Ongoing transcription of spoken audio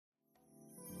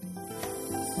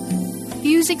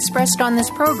views expressed on this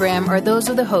program are those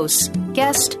of the hosts,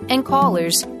 guests, and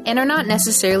callers, and are not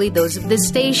necessarily those of this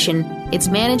station, its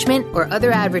management, or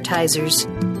other advertisers.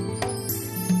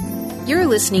 You're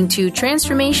listening to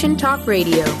Transformation Talk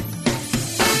Radio.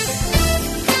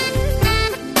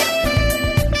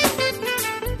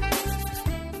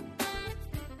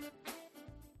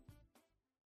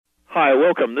 Hi,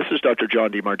 welcome. This is Dr.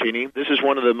 John DeMartini. This is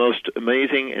one of the most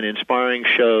amazing and inspiring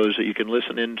shows that you can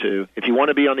listen into. If you want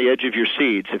to be on the edge of your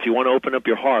seats, if you want to open up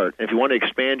your heart, if you want to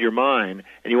expand your mind,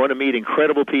 and you want to meet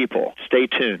incredible people, stay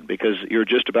tuned because you're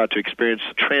just about to experience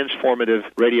a transformative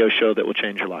radio show that will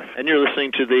change your life. And you're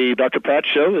listening to the Dr. Pat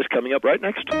Show that's coming up right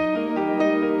next.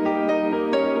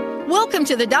 Welcome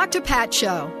to the Dr. Pat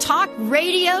Show. Talk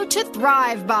radio to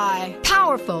thrive by.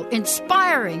 Powerful,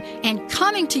 inspiring, and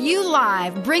coming to you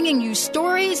live, bringing you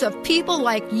stories of people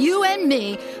like you and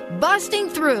me, busting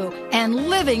through and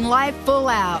living life full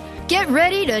out. Get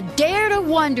ready to dare to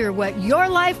wonder what your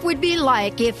life would be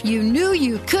like if you knew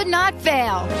you could not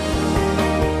fail.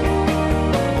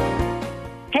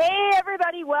 Hey,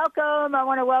 everybody, welcome. I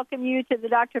want to welcome you to the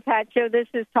Dr. Pat Show. This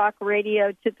is Talk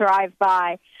Radio to Thrive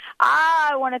By.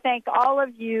 I want to thank all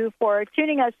of you for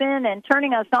tuning us in and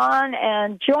turning us on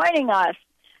and joining us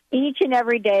each and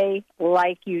every day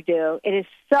like you do. It is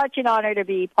such an honor to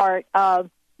be part of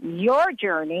your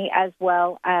journey as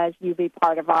well as you be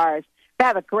part of ours. We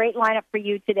have a great lineup for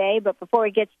you today, but before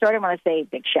we get started, I want to say a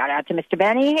big shout-out to Mr.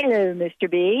 Benny. Hello,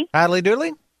 Mr. B. Howdy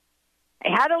doodly.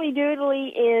 Howdy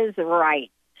doodly is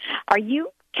right. Are you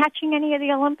catching any of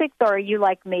the Olympics, or are you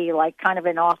like me, like kind of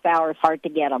in off hours, hard to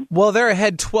get them? Well, they're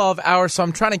ahead 12 hours, so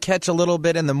I'm trying to catch a little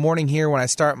bit in the morning here when I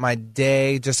start my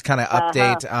day, just kind of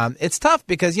update. It's tough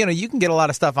because, you can get a lot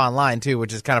of stuff online, too,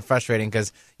 which is kind of frustrating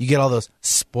because you get all those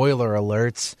spoiler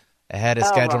alerts ahead of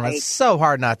schedule. Right. And it's so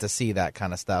hard not to see that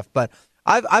kind of stuff. But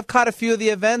I've caught a few of the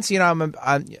events. I'm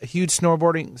a huge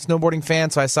snowboarding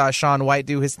fan, so I saw Shaun White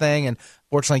do his thing and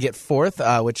fortunately get fourth,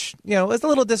 which, is a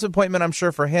little disappointment, I'm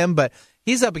sure, for him. But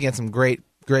he's up against some great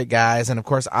guys. And, of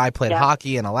course, I played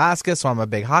hockey in Alaska, so I'm a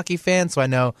big hockey fan. So I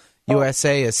know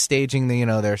USA is staging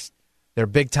their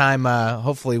big-time,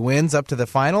 hopefully, wins up to the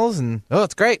finals. And,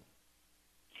 it's great.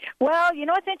 Well, you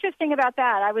know what's interesting about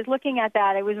that? I was looking at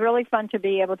that. It was really fun to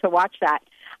be able to watch that.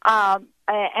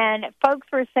 And folks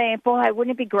were saying, boy,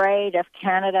 wouldn't it be great if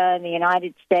Canada and the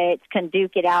United States can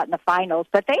duke it out in the finals?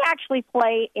 But they actually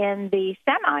play in the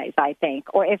semis, I think,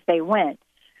 or if they win.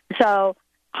 So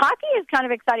hockey is kind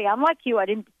of exciting. I'm like you. I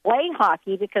didn't play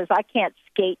hockey because I can't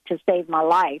skate to save my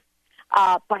life.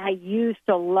 But I used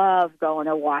to love going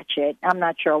to watch it. I'm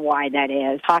not sure why that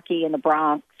is. Hockey in the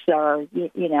Bronx or,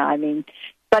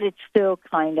 but it's still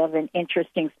kind of an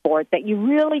interesting sport that you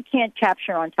really can't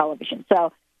capture on television.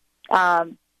 So,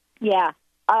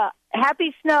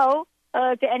 happy snow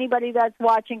to anybody that's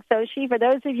watching Sochi. For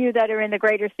those of you that are in the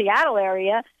greater Seattle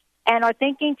area and are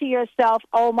thinking to yourself,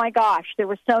 oh, my gosh, there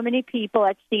were so many people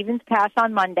at Stevens Pass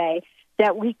on Monday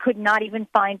that we could not even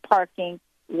find parking.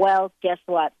 Well, guess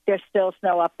what? There's still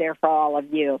snow up there for all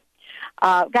of you.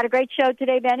 Got a great show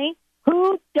today, Benny.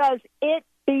 Who does it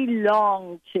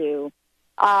belong to?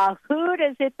 Who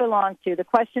does it belong to? The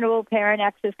questionable parent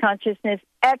access consciousness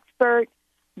expert,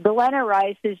 Glenna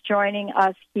Rice, is joining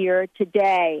us here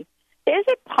today. Is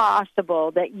it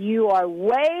possible that you are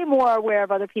way more aware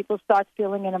of other people's thoughts,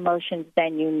 feelings, and emotions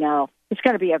than you know? It's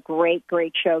going to be a great,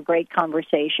 great show, great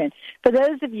conversation. For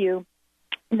those of you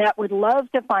that would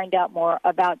love to find out more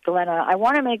about Glenna, I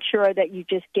want to make sure that you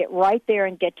just get right there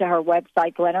and get to her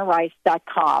website,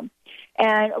 glennarice.com.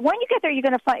 And when you get there, you're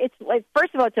going to find,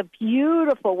 first of all, it's a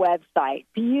beautiful website.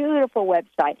 You're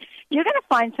going to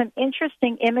find some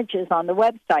interesting images on the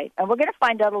website, and we're going to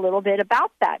find out a little bit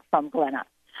about that from Glenna.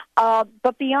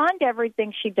 But beyond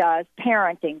everything she does,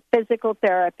 parenting, physical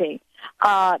therapy,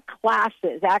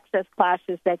 classes, access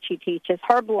classes that she teaches,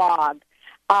 her blog,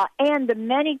 and the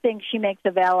many things she makes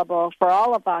available for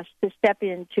all of us to step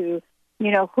into,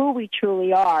 who we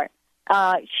truly are.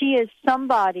 She is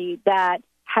somebody that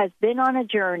has been on a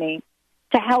journey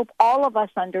to help all of us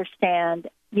understand,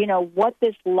 what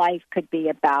this life could be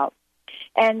about.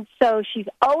 And so she's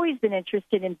always been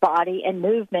interested in body and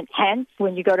movement. Hence,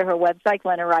 when you go to her website,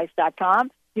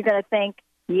 glennarice.com, you're going to think,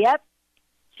 yep,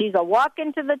 she's a walk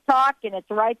into the talk, and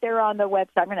it's right there on the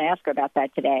website. I'm going to ask her about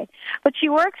that today. But she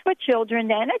works with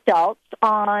children and adults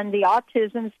on the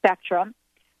autism spectrum,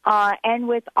 and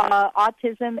with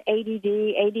autism, ADD,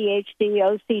 ADHD,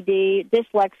 OCD,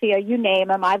 dyslexia, you name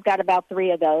them. I've got about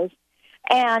 3 of those.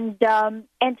 And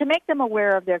to make them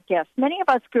aware of their gifts. Many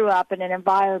of us grew up in an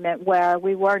environment where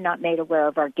we were not made aware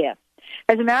of our gifts.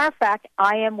 As a matter of fact,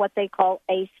 I am what they call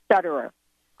a stutterer.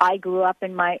 I grew up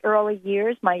in my early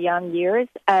years, my young years,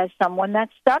 as someone that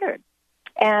stuttered.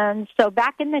 And so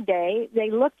back in the day,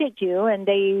 they looked at you and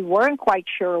they weren't quite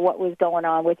sure what was going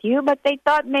on with you, but they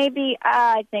thought maybe,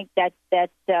 I think that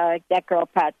girl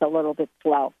Pat's a little bit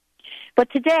slow.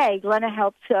 But today, Glenna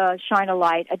helps shine a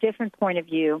light, a different point of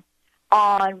view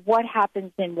on what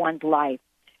happens in one's life.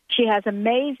 She has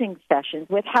amazing sessions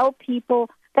that helps people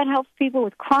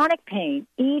with chronic pain,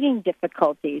 eating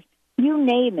difficulties, you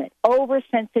name it,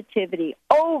 oversensitivity,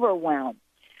 overwhelm.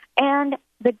 And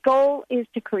the goal is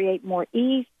to create more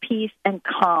ease, peace, and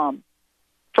calm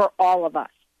for all of us.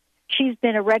 She's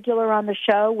been a regular on the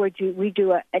show. We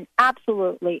do an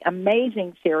absolutely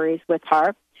amazing series with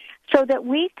her so that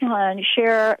we can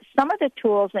share some of the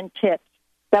tools and tips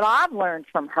that I've learned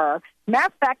from her. Matter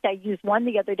of fact, I used one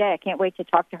the other day. I can't wait to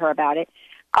talk to her about it,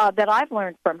 that I've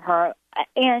learned from her.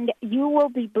 And you will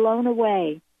be blown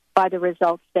away by the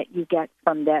results that you get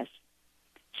from this.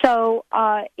 So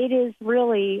it is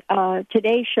really,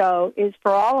 today's show is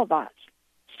for all of us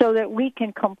so that we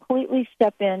can completely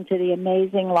step into the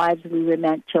amazing lives we were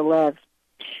meant to live.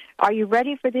 Are you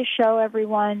ready for this show,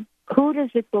 everyone? Who does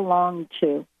it belong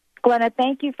to? Glenna,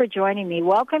 thank you for joining me.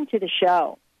 Welcome to the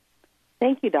show.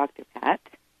 Thank you, Dr. Pat.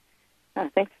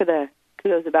 Thanks for the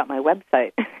kudos about my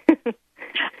website.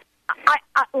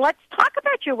 Let's talk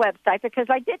about your website, because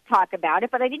I did talk about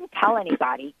it, but I didn't tell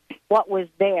anybody what was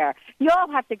there. You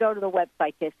all have to go to the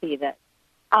website to see this.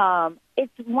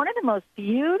 It's one of the most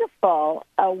beautiful,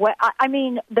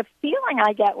 the feeling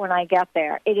I get when I get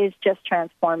there, it is just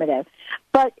transformative.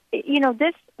 But,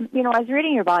 I was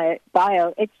reading your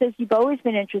bio, it says you've always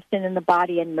been interested in the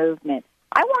body and movement.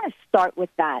 I want to start with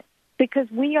that, because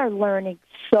we are learning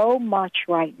so much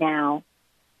right now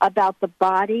about the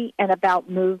body and about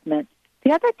movement.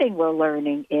 The other thing we're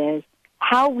learning is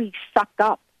how we suck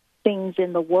up things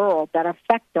in the world that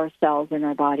affect ourselves and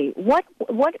our body. What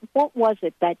was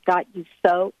it that got you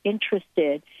so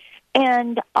interested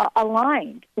and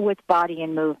aligned with body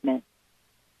and movement?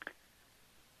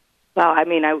 Well,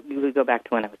 we would go back to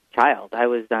when I was a child. I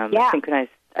was I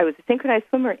was a synchronized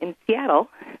swimmer in Seattle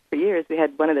for years. We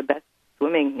had one of the best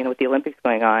swimming, with the Olympics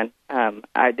going on.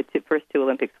 The first two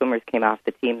Olympic swimmers came off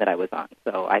the team that I was on.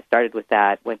 So I started with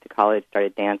that, went to college,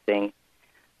 started dancing,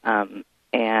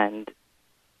 and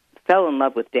fell in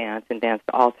love with dance and danced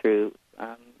all through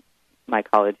my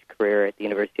college career at the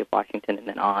University of Washington and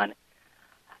then on.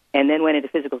 And then went into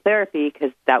physical therapy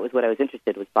because that was what I was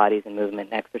interested in, was bodies and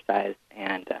movement and exercise.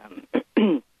 And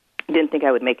didn't think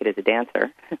I would make it as a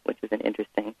dancer, which was an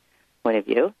interesting point of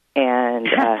view. And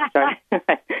started...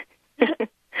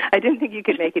 I didn't think you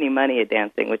could make any money at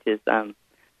dancing, which is a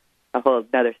whole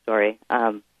other story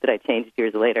that I changed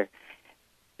years later.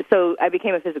 So I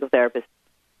became a physical therapist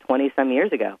 20-some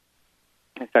years ago.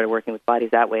 I started working with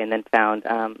bodies that way, and then found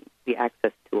the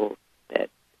access tools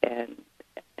and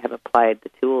have applied the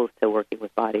tools to working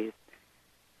with bodies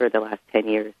for the last 10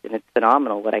 years. And it's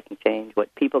phenomenal what I can change,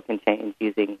 what people can change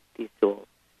using these tools,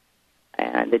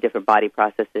 and the different body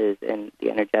processes and the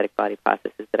energetic body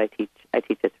processes that I teach. I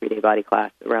teach a 3-day body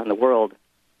class around the world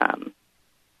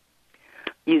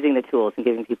using the tools and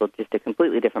giving people just a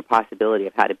completely different possibility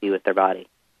of how to be with their body.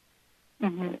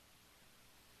 Mm-hmm.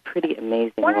 Pretty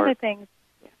amazing One work. of the things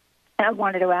I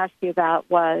wanted to ask you about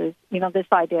was, this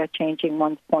idea of changing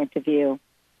one's point of view.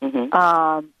 Mm-hmm.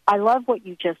 I love what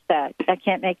you just said. I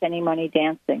can't make any money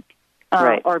dancing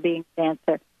right. or being a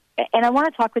dancer. And I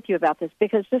want to talk with you about this,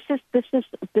 because this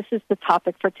is the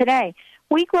topic for today.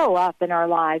 We grow up in our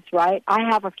lives, right? I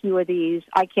have a few of these.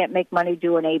 I can't make money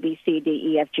doing A, B, C, D,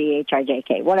 E, F, G, H, I, J,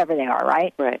 K, whatever they are,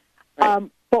 right? Right.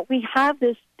 But we have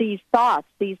these thoughts,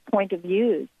 these point of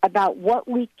views about what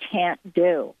we can't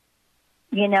do,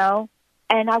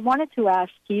 And I wanted to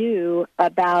ask you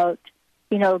about,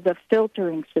 the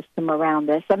filtering system around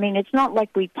this. It's not like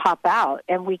we pop out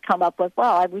and we come up with,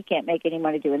 we can't make any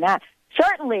money doing that.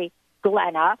 Certainly,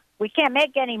 Glenna, we can't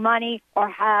make any money or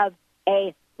have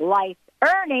a life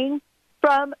earning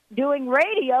from doing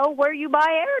radio where you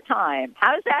buy airtime.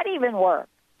 How does that even work?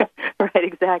 Right,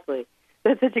 exactly.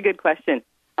 That's such a good question.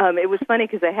 It was funny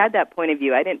because I had that point of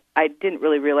view. I didn't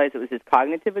really realize it was as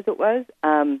cognitive as it was.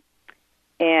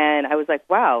 And I was like,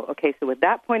 wow, okay, so with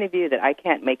that point of view that I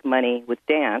can't make money with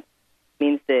dance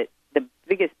means that the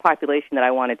biggest population that I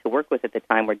wanted to work with at the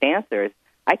time were dancers.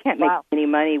 I can't make any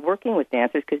money working with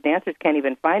dancers because dancers can't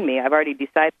even find me. I've already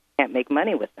decided I can't make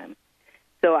money with them.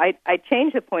 So I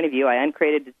changed the point of view. I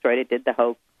uncreated, destroyed it, did the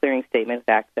whole clearing statement of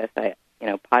access. I,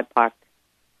 podpocked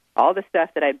all the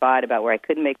stuff that I'd bought about where I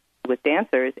couldn't make with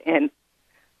dancers. And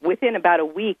within about a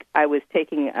week, I was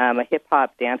taking a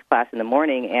hip-hop dance class in the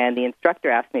morning, and the instructor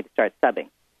asked me to start subbing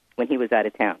when he was out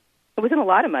of town. It wasn't a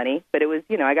lot of money, but it was,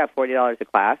 I got $40 a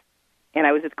class, and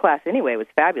I was at the class anyway. It was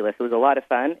fabulous. It was a lot of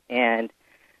fun, and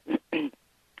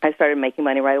I started making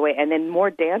money right away. And then more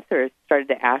dancers started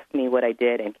to ask me what I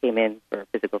did and came in for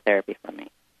physical therapy from me.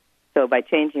 So by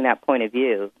changing that point of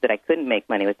view that I couldn't make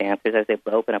money with dancers, I was able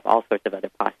to open up all sorts of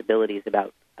other possibilities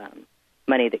about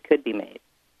money that could be made.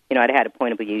 I'd had a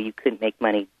point of view you couldn't make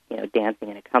money, dancing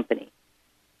in a company.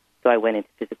 So I went into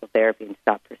physical therapy and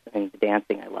stopped pursuing the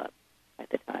dancing I loved at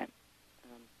the time.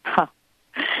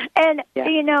 And,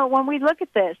 when we look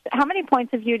at this, how many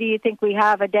points of view do you think we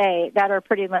have a day that are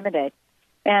pretty limited?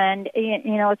 And,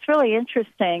 it's really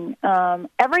interesting.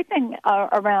 Everything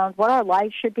around what our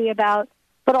life should be about,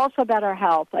 but also about our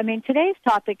health. I mean, today's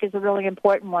topic is a really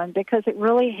important one because it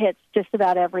really hits just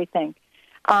about everything.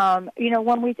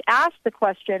 When we ask the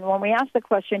question,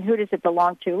 who does it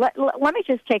belong to? Let me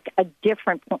just take a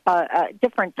different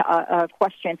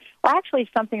question, or actually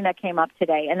something that came up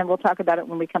today, and then we'll talk about it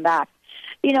when we come back.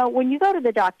 When you go to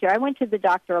the doctor, I went to the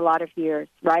doctor a lot of years,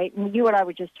 right? And you and I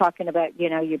were just talking about,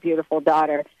 your beautiful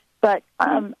daughter. But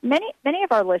many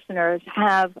of our listeners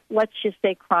have, let's just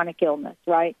say, chronic illness,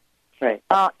 right? Right.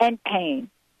 And pain.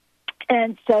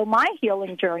 And so my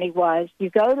healing journey was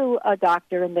you go to a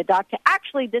doctor, and the doctor,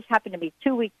 actually this happened to me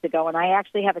 2 weeks ago, and I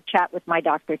actually have a chat with my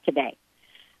doctor today.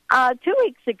 2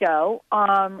 weeks ago,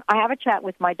 I have a chat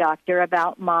with my doctor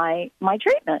about my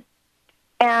treatment.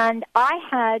 And I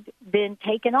had been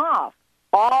taken off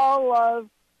all of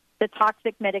the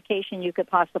toxic medication you could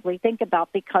possibly think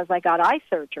about because I got eye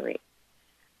surgery.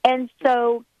 And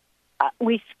so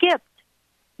we skipped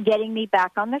getting me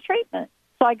back on the treatment.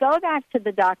 So I go back to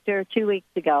the doctor 2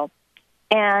 weeks ago,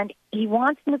 and he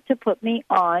wants me to put me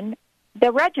on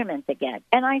the regiment again.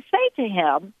 And I say to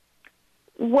him,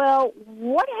 well,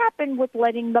 what happened with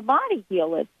letting the body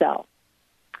heal itself?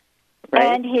 Right.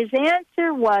 And his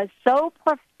answer was so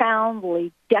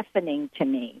profoundly deafening to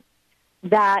me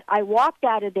that I walked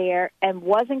out of there and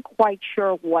wasn't quite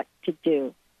sure what to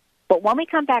do. But when we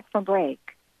come back from break,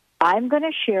 I'm going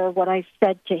to share what I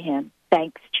said to him,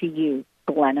 thanks to you,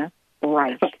 Glenna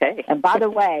Rice. Okay. And by the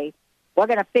way, we're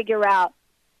going to figure out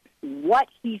what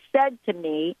he said to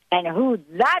me and who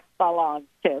that belongs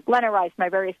to. Glenna Rice, my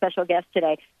very special guest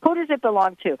today. Who does it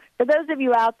belong to? For those of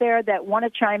you out there that want to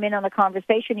chime in on the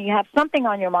conversation, you have something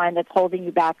on your mind that's holding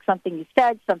you back, something you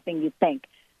said, something you think,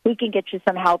 we can get you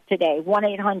some help today.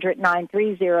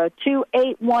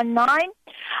 1-800-930-2819.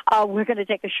 We're going to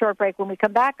take a short break. When we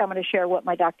come back, I'm going to share what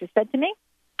my doctor said to me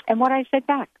and what I said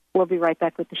back. We'll be right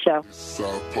back with the show. It's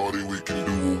our party, we can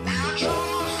do what we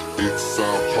want. It's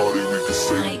our party, we can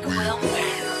say what we want.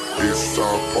 It's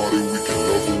our party, we can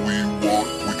love what we want.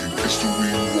 We can kiss who we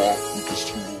want. We can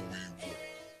screw what we want.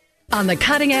 On the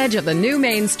cutting edge of the new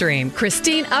mainstream,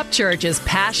 Christine Upchurch is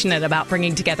passionate about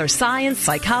bringing together science,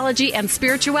 psychology, and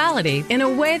spirituality in a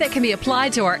way that can be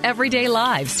applied to our everyday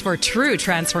lives for true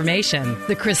transformation.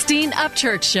 The Christine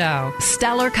Upchurch Show,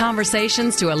 stellar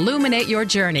conversations to illuminate your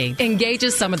journey,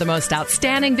 engages some of the most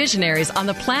outstanding visionaries on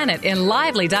the planet in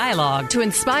lively dialogue to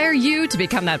inspire you to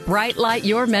become that bright light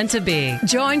you're meant to be.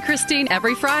 Join Christine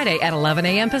every Friday at 11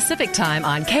 a.m. Pacific Time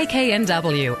on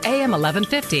KKNW, AM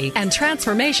 1150, and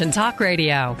Transformation Talk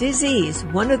Radio. Disease,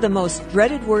 one of the most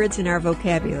dreaded words in our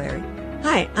vocabulary.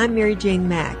 Hi, I'm Mary Jane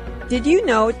Mack. Did you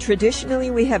know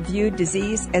traditionally we have viewed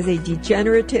disease as a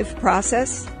degenerative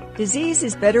process? Disease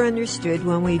is better understood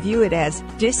when we view it as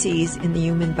dis-ease in the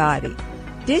human body.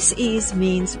 Dis-ease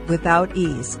means without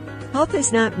ease. Health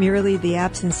is not merely the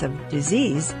absence of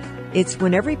disease, it's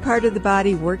when every part of the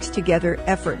body works together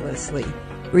effortlessly,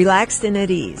 relaxed and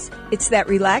at ease. It's that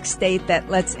relaxed state that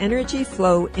lets energy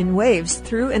flow in waves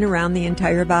through and around the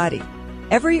entire body.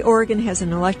 Every organ has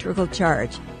an electrical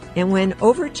charge, and when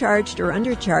overcharged or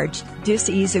undercharged,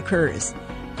 dis-ease occurs.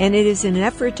 And it is an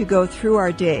effort to go through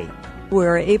our day. We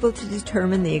are able to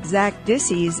determine the exact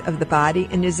dis-ease of the body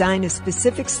and design a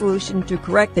specific solution to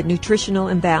correct the nutritional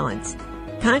imbalance.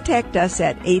 Contact us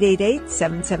at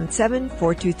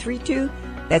 888-777-4232.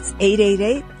 That's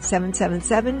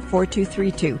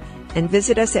 888-777-4232. And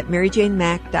visit us at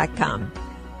maryjanemack.com.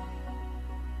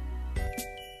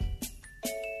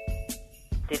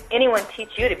 Did anyone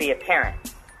teach you to be a parent?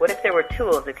 What if there were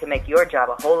tools that could make your job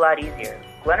a whole lot easier?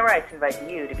 Glenna Rice invites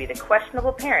you to be the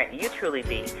questionable parent you truly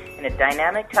be in a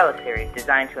dynamic teleseries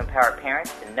designed to empower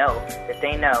parents to know that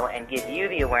they know and give you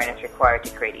the awareness required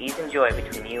to create ease and joy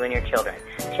between you and your children.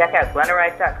 Check out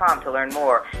GlennaRice.com to learn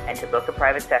more and to book a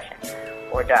private session.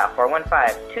 Or dial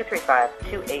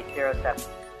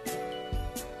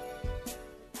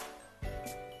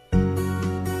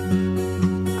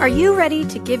 415-235-2807. Are you ready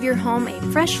to give your home a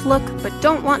fresh look but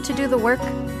don't want to do the work?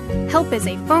 Help is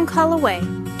a phone call away.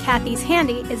 Kathy's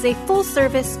Handy is a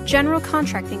full-service general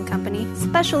contracting company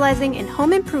specializing in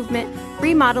home improvement,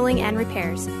 remodeling, and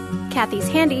repairs. Kathy's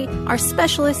Handy are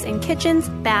specialists in kitchens,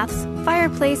 baths,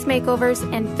 fireplace makeovers,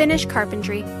 and finish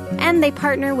carpentry, and they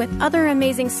partner with other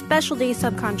amazing specialty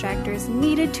subcontractors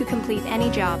needed to complete any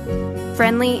job.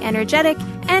 Friendly, energetic,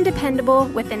 and dependable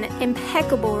with an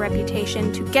impeccable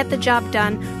reputation to get the job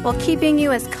done while keeping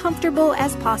you as comfortable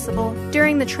as possible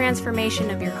during the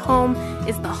transformation of your home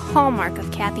is the hallmark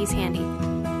of Kathy's Handy.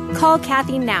 Call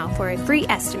Kathy now for a free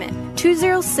estimate.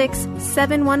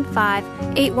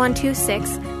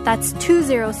 206-715-8126. That's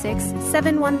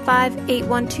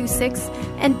 206-715-8126.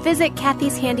 And visit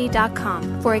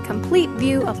kathyshandy.com for a complete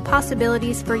view of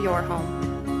possibilities for your home.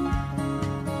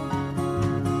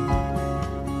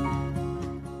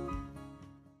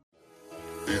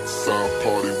 It's our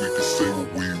party, we can say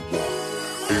what we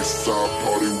want. It's our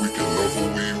party, we can love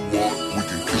what we want. We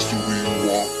can kiss who we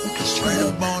want. We can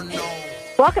scream on.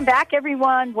 Welcome back,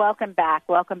 everyone. Welcome back.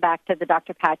 Welcome back to the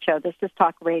Dr. Pat Show. This is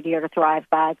Talk Radio to Thrive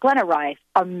by Glenna Rice.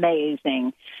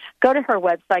 Amazing. Go to her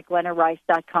website,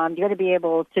 glennarice.com. You're going to be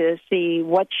able to see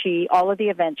all of the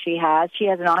events she has. She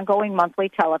has an ongoing monthly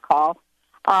telecall.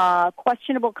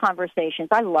 Questionable conversations.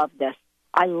 I love this.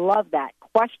 I love that.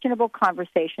 Questionable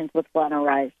conversations with Glenna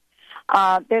Rice.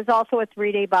 There's also a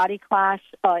 3-day body class.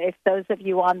 If those of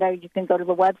you on there, you can go to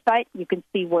the website. You can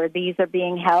see where these are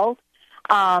being held.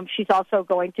 She's also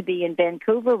going to be in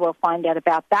Vancouver. We'll find out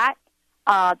about that.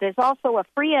 There's also a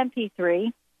free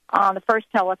MP3 on the first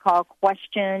telecall,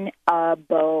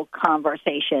 Questionable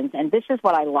Conversations. And this is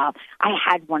what I love. I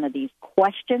had one of these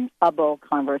questionable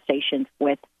conversations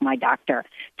with my doctor.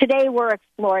 Today we're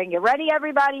exploring, you ready,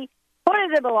 everybody? Who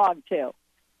does it belong to?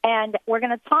 And we're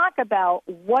going to talk about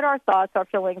what our thoughts, our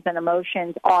feelings, and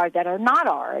emotions are that are not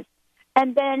ours.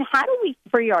 And then how do we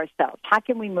free ourselves? How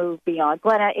can we move beyond?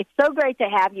 Glenna, it's so great to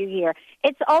have you here.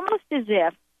 It's almost as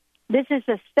if this is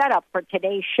a setup for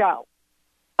today's show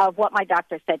of what my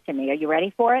doctor said to me. Are you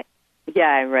ready for it? Yeah,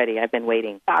 I'm ready. I've been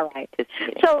waiting. All right.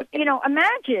 So,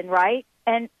 imagine, right?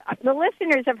 And the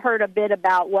listeners have heard a bit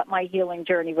about what my healing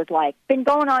journey was like. Been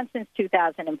going on since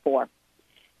 2004.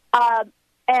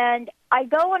 And I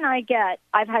go and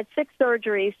I've had 6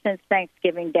 surgeries since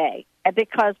Thanksgiving Day. And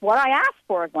because what I asked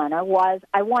for, Glenna, was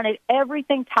I wanted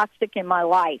everything toxic in my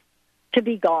life to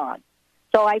be gone.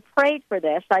 So I prayed for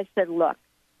this. I said, look,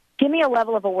 give me a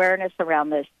level of awareness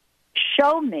around this.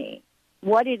 Show me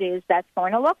what it is that's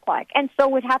going to look like. And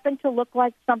so it happened to look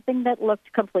like something that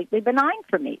looked completely benign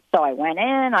for me. So I went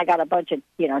in, I got a bunch of,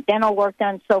 dental work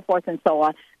done, so forth and so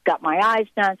on, got my eyes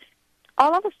done.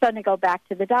 All of a sudden, I go back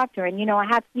to the doctor, and,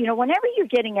 whenever you're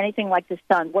getting anything like this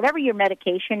done, whatever your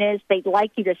medication is, they'd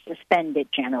like you to suspend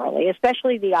it generally,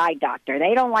 especially the eye doctor.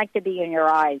 They don't like to be in your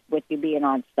eyes with you being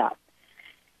on stuff.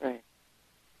 Right.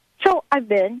 So I've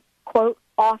been, quote,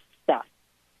 off stuff.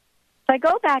 So I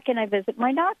go back and I visit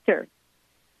my doctor.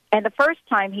 And the first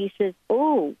time he says,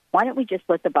 oh, why don't we just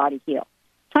let the body heal?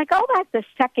 So I go back the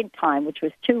second time, which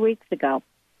was 2 weeks ago,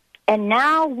 and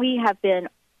now we have been,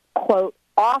 quote,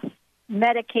 off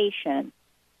medication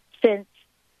since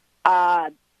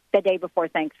the day before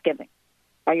Thanksgiving.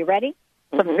 Are you ready?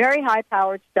 Some very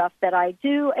high-powered stuff that I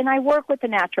do, and I work with the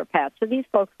naturopath, so these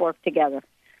folks work together.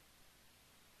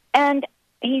 And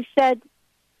he said,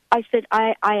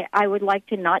 I would like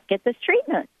to not get this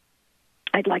treatment.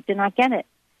 I'd like to not get it.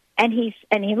 And he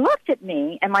looked at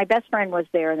me, and my best friend was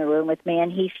there in the room with me,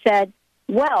 and he said,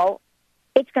 well,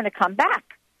 it's going to come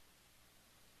back.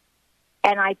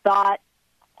 And I thought,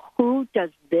 who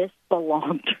does this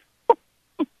belong to?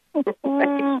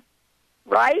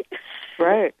 Right?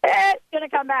 Right. It's going to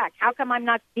come back. How come I'm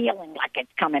not feeling like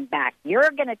it's coming back?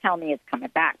 You're going to tell me it's coming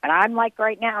back. But I'm like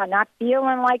right now, I'm not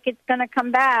feeling like it's going to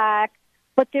come back.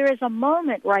 But there is a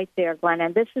moment right there, Glenn,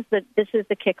 and this is the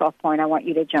kickoff point. I want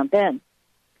you to jump in.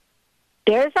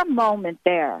 There's a moment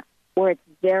there where it's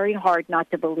very hard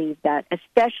not to believe that,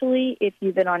 especially if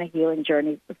you've been on a healing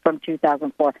journey from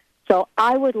 2004. So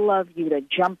I would love you to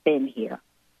jump in here.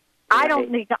 Right. I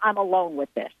don't think I'm alone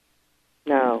with this.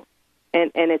 No,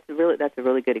 and that's a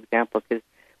really good example because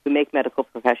we make medical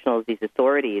professionals these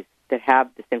authorities that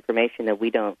have this information that we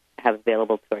don't have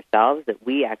available to ourselves, that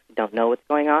we actually don't know what's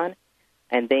going on,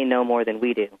 and they know more than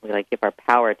we do. We give our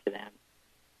power to them,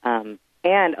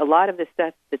 and a lot of the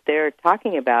stuff that they're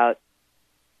talking about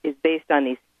is based on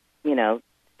these,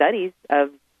 studies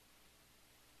of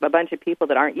a bunch of people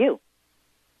that aren't you.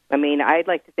 I mean, I'd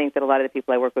like to think that a lot of the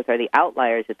people I work with are the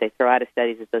outliers that they throw out of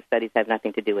studies that those studies have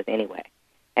nothing to do with anyway.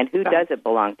 And who does it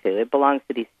belong to? It belongs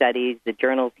to these studies, the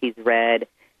journals he's read,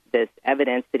 this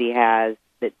evidence that he has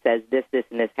that says this,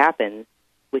 and this happens.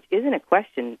 which isn't a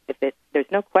question.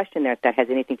 There's no question there that has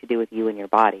anything to do with you and your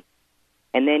body.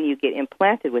 And then you get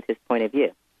implanted with his point of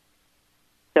view.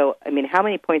 So, I mean, how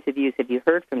many points of views have you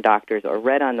heard from doctors or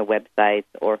read on the websites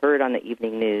or heard on the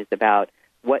evening news about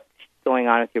what's going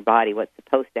on with your body, what's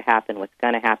supposed to happen, what's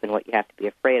going to happen, what you have to be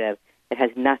afraid of, that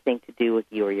has nothing to do with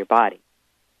you or your body?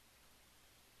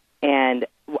 And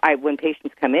when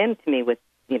patients come in to me with,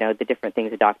 the different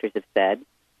things the doctors have said,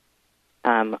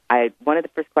 one of the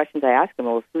first questions I ask them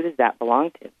is, who does that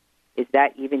belong to? Is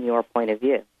that even your point of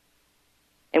view?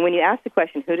 And when you ask the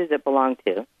question, who does it belong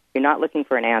to, you're not looking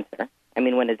for an answer. I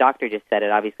mean, when the doctor just said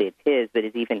it, obviously it's his, but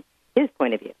is even his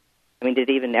point of view? I mean, did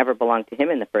it even ever belong to him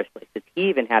in the first place? Did he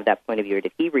even have that point of view, or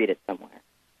did he read it somewhere?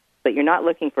 But you're not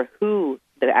looking for who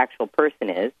the actual person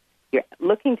is. You're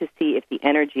looking to see if the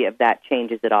energy of that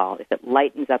changes at all, if it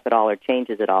lightens up at all or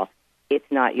changes at all.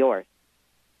 It's not yours.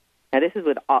 Now, this is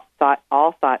with all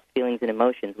thoughts, feelings, and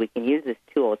emotions. We can use this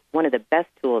tool. It's one of the best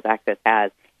tools Access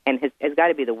has, and has got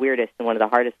to be the weirdest and one of the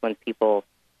hardest ones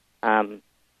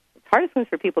hardest ones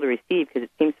for people to receive, because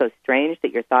it seems so strange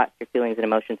that your thoughts, your feelings, and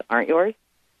emotions aren't yours,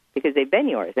 because they've been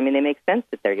yours. I mean, they make sense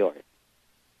that they're yours,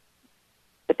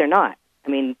 but they're not. I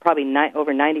mean, probably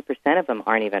over 90% of them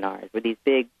aren't even ours. We're these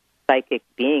big psychic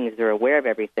beings that are aware of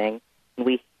everything, and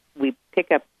we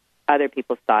pick up other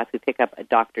people's thoughts, we pick up a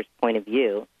doctor's point of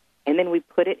view, and then we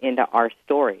put it into our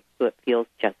story so it feels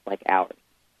just like ours.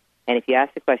 And if you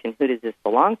ask the question, who does this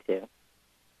belong to?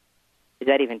 Is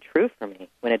that even true for me?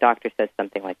 When a doctor says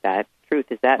something like that,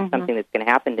 truth, is that something that's going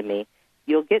to happen to me?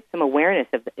 You'll get some awareness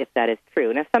of if that is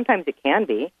true. Now, sometimes it can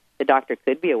be. The doctor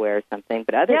could be aware of something,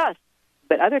 but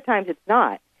other times it's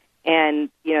not.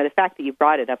 And, the fact that you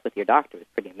brought it up with your doctor is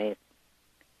pretty amazing.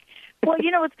 Well,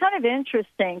 what's kind of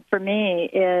interesting for me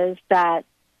is that,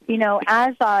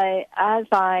 as I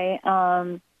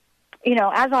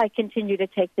continue to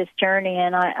take this journey,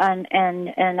 and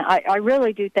I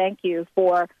really do thank you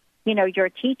for, your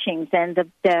teachings and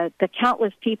the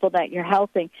countless people that you're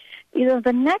helping.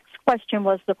 The next question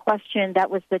was the question that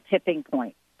was the tipping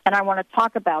point. And I want to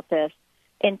talk about this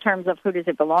in terms of who does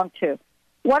it belong to.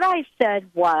 What I said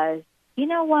was,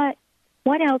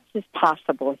 what else is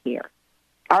possible here?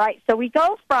 All right, so we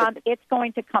go from it's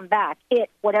going to come back,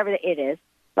 whatever the it is,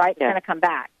 right? It's going to come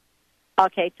back.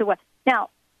 Okay, to what? Now,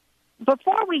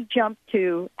 before we jump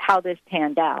to how this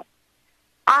panned out,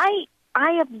 I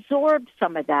absorbed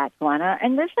some of that, Glenna,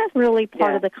 and this is really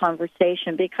part of the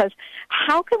conversation, because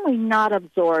how can we not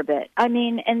absorb it? I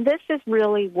mean, and this is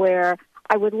really where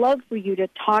I would love for you to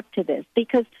talk to this,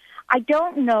 because I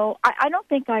don't know, I don't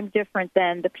think I'm different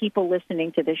than the people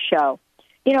listening to this show.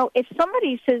 If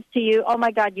somebody says to you, oh,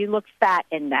 my God, you look fat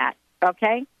in that,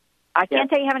 okay? I can't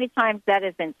tell you how many times that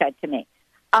has been said to me.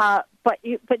 But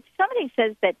somebody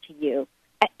says that to you,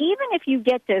 even if you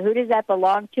get to who does that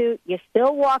belong to, you're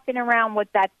still walking around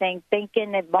with that thing,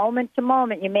 thinking that moment to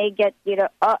moment you may get,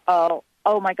 oh,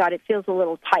 my God, it feels a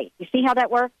little tight. You see how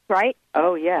that works, right?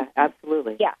 Oh, yeah,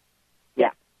 absolutely. Yeah.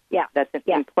 That's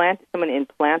someone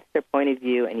implants their point of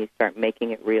view, and you start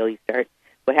making it real.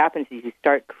 What happens is you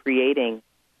start creating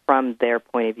from their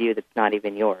point of view that's not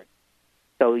even yours.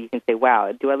 So you can say,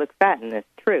 wow, do I look fat in this?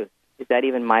 Truth. Is that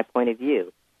even my point of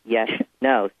view? Yes,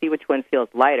 no. See which one feels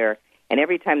lighter. And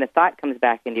every time the thought comes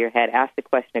back into your head, ask the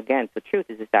question again. So, truth,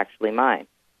 is this actually mine?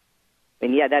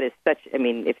 And that is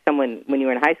if someone, when you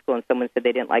were in high school and someone said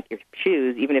they didn't like your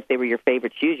shoes, even if they were your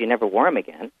favorite shoes, you never wore them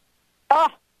again. Oh.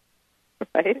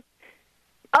 Right?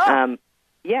 Oh.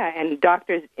 And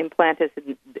doctors implant us.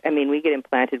 We get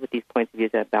implanted with these points of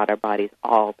views about our bodies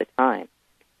all the time.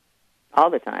 All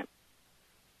the time.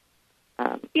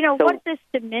 What this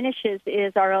diminishes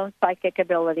is our own psychic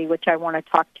ability, which I want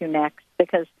to talk to next,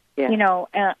 because,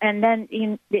 and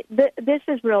then this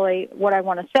is really what I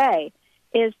want to say,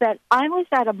 is that I was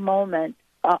at a moment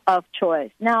of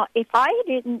choice. Now, if I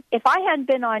hadn't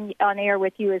been on air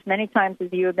with you as many times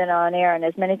as you have been on air and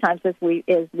as many times as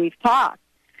we've talked,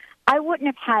 I wouldn't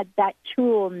have had that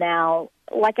tool now.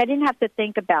 Like, I didn't have to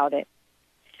think about it.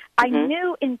 I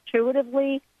knew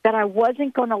intuitively that I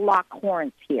wasn't going to lock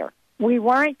horns here. We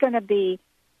weren't going to be,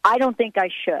 I don't think I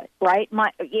should, right?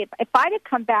 If I'd have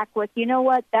come back with, you know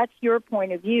what, that's your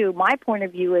point of view. My point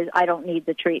of view is I don't need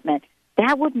the treatment.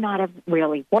 That would not have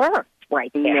really worked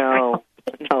right there. No,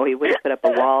 he would have put up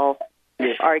a wall. He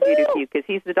would have argued with you because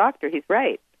he's the doctor. He's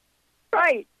right.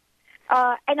 Right.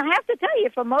 And I have to tell you,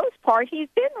 for most part, he's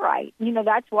been right.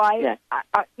 That's why,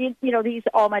 these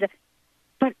all my...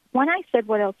 But when I said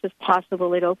what else is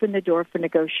possible, it opened the door for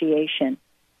negotiation.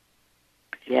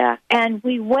 Yeah. And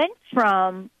we went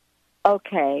from,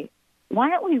 okay, why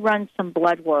don't we run some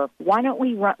blood work? Why don't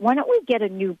we get a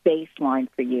new baseline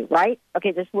for you, right?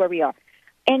 Okay, this is where we are.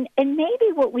 And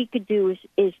maybe what we could do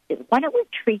is why don't we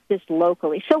treat this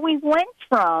locally? So we went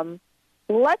from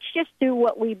let's just do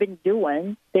what we've been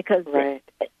doing because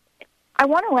I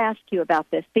want to ask you about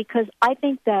this because I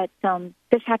think that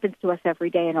this happens to us every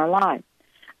day in our lives.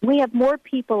 We have more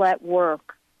people at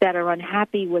work that are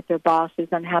unhappy with their bosses,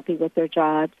 unhappy with their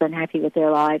jobs, unhappy with their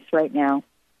lives right now,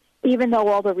 even though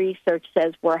all the research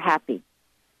says we're happy.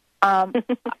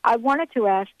 I wanted to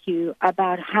ask you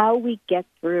about how we get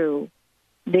through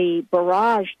the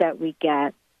barrage that we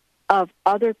get of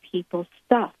other people's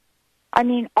stuff. I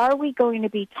mean, are we going to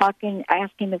be asking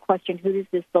the question, who does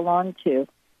this belong to?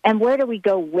 And where do we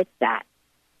go with that?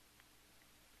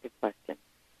 Good question.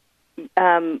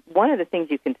 One of the things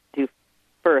you can do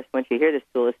first, once you hear this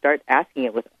tool, is start asking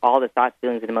it with all the thoughts,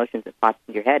 feelings, and emotions that pop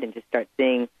into your head and just start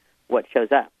seeing what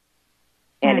shows up.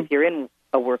 And if you're in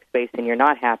a workspace and you're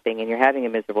not happy and you're having a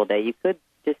miserable day, you could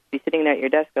just be sitting there at your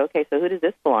desk, okay, so who does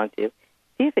this belong to?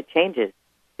 See if it changes.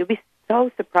 You'll be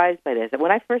so surprised by this. And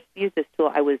when I first used this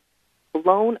tool, I was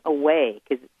blown away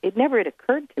because it never had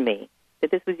occurred to me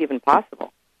that this was even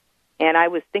possible. And I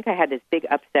had this big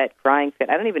upset crying fit.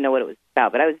 I don't even know what it was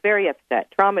about, but I was very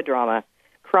upset, trauma,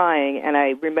 crying, and I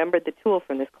remembered the tool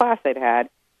from this class I'd had,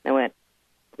 and I went,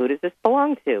 who does this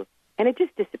belong to? And it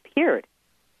just disappeared.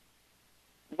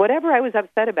 Whatever I was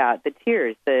upset about, the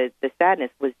tears, the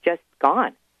sadness was just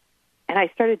gone. And I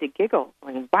started to giggle,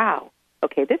 going, wow,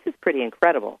 okay, this is pretty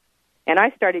incredible. And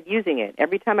I started using it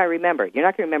every time I remember. You're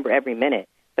not going to remember every minute,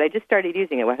 but I just started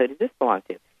using it. Well, who does this belong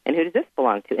to? And who does this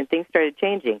belong to? And things started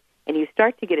changing. And you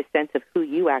start to get a sense of who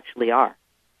you actually are,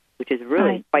 which is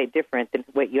really quite different than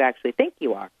what you actually think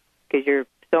you are, because you're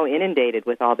so inundated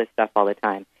with all this stuff all the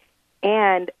time.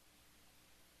 And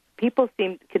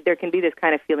there can be this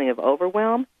kind of feeling of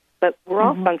overwhelm, but we're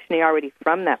all functioning already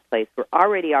from that place. We're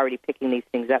already picking these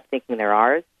things up, thinking they're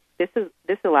ours. This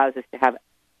allows us to have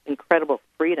incredible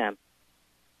freedom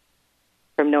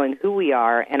from knowing who we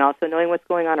are and also knowing what's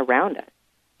going on around us.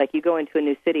 Like you go into a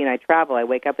new city and I travel, I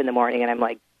wake up in the morning and I'm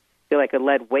like, feel like a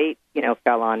lead weight,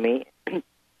 fell on me. And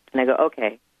I go,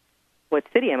 okay, what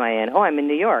city am I in? Oh, I'm in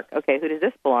New York. Okay, who does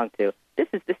this belong to? This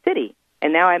is the city.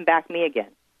 And now I'm back me again.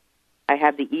 I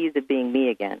have the ease of being me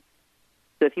again.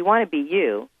 So if you want to be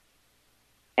you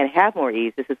and have more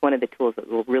ease, this is one of the tools that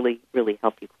will really, really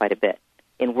help you quite a bit.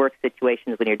 In work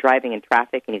situations, when you're driving in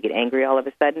traffic and you get angry all of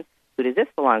a sudden, who does this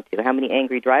belong to? How many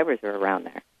angry drivers are around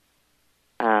there?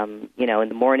 In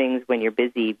the mornings when you're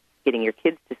busy getting your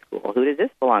kids to school, who does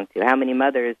this belong to? How many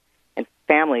mothers and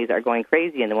families are going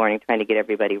crazy in the morning trying to get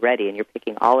everybody ready, and you're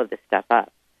picking all of this stuff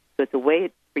up? So it's a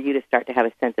way for you to start to have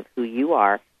a sense of who you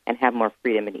are and have more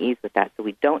freedom and ease with that so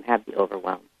we don't have the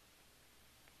overwhelm.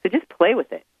 So just play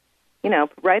with it.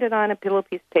 Write it on a little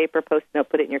piece of paper, post a note,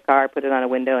 put it in your car, put it on a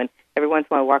window, and every once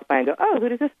in a while walk by and go, oh, who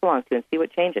does this belong to, and see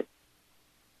what changes.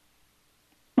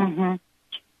 Mm-hmm.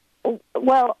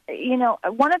 Well,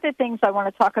 one of the things I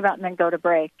want to talk about and then go to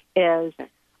break is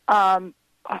a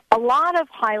lot of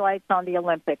highlights on the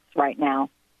Olympics right now.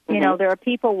 There are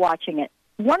people watching it.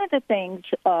 One of the things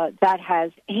that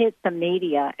has hit the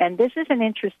media, and this is an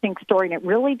interesting story, and it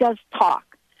really does talk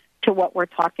to what we're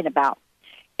talking about,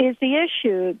 is the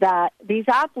issue that these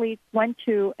athletes went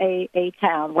to a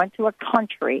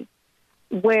country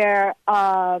where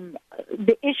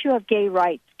the issue of gay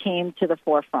rights came to the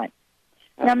forefront.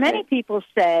 Now, many people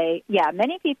say,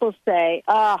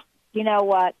 oh, you know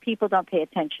what, people don't pay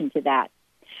attention to that.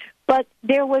 But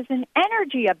there was an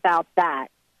energy about that,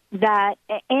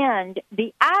 and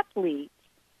the athletes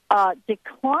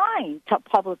declined to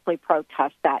publicly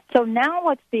protest that. So now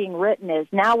what's being written is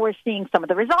now we're seeing some of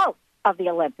the results of the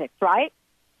Olympics, right?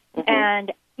 Mm-hmm.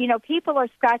 And, people are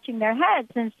scratching their heads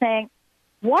and saying,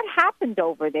 what happened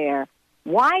over there?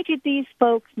 Why did these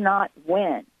folks not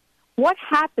win? What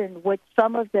happened with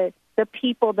some of the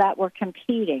people that were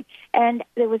competing? And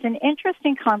there was an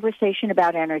interesting conversation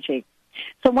about energy.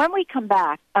 So when we come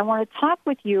back, I want to talk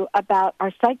with you about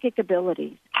our psychic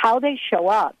abilities, how they show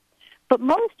up. But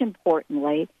most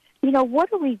importantly, what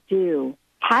do we do?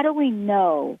 How do we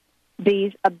know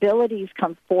these abilities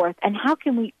come forth, and how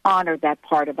can we honor that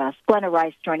part of us? Glenna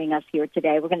Rice joining us here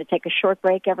today. We're going to take a short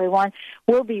break, everyone.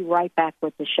 We'll be right back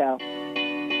with the show.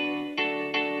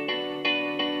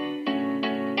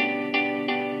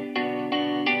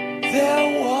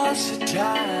 There was a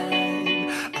time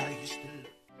I used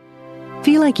to...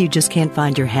 Feel like you just can't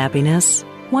find your happiness?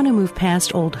 Want to move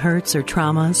past old hurts or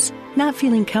traumas? Not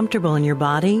feeling comfortable in your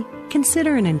body?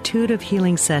 Consider an intuitive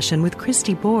healing session with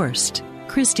Christy Borst.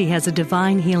 Christy has a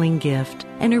divine healing gift,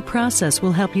 and her process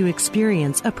will help you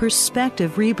experience a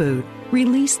perspective reboot.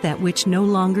 Release that which no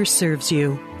longer serves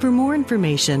you. For more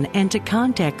information and to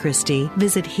contact Christy,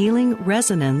 visit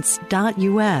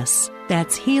healingresonance.us.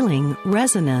 That's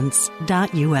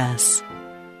healingresonance.us.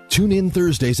 Tune in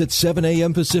Thursdays at 7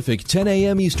 a.m. Pacific, 10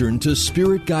 a.m. Eastern to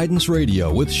Spirit Guidance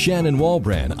Radio with Shannon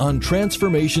Walbrand on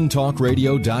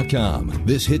TransformationTalkRadio.com.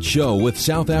 This hit show with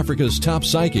South Africa's top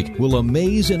psychic will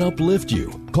amaze and uplift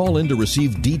you. Call in to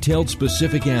receive detailed,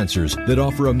 specific answers that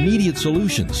offer immediate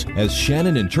solutions as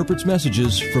Shannon interprets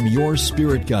messages from your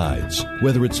spirit guides.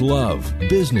 Whether it's love,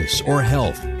 business, or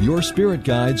health, your spirit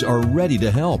guides are ready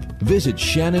to help. Visit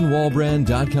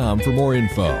ShannonWalbrand.com for more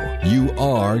info. You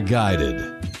are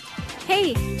guided.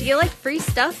 Hey, do you like free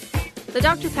stuff? The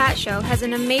Dr. Pat Show has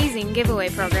an amazing giveaway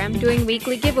program doing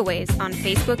weekly giveaways on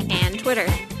Facebook and Twitter.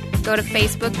 Go to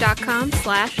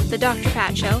facebook.com/The Dr.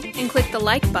 Pat Show and click the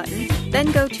like button.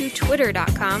 Then go to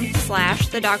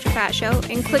twitter.com/The Dr. Pat Show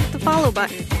and click the follow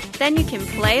button. Then you can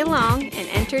play along and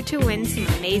enter to win some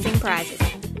amazing prizes.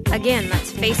 Again,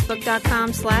 that's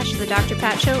facebook.com/The Dr.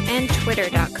 Pat Show and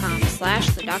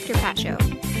twitter.com/The Dr. Pat Show.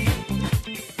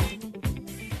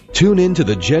 Tune in to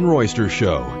The Jen Royster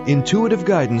Show, intuitive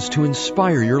guidance to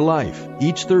inspire your life,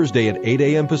 each Thursday at 8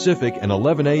 a.m. Pacific and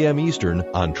 11 a.m. Eastern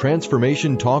on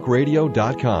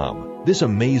TransformationTalkRadio.com. This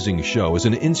amazing show is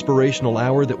an inspirational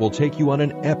hour that will take you on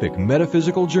an epic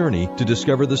metaphysical journey to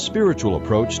discover the spiritual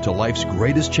approach to life's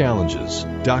greatest challenges.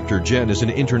 Dr. Jen is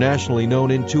an internationally known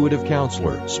intuitive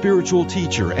counselor, spiritual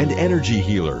teacher, and energy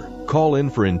healer. Call in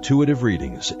for intuitive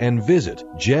readings and visit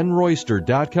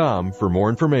jenroyster.com for more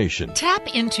information. Tap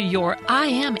into your I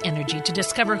Am energy to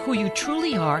discover who you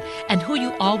truly are and who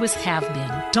you always have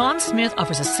been. Dawn Smith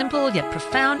offers a simple yet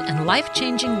profound and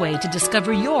life-changing way to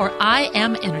discover your I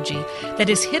Am energy that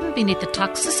is hidden beneath the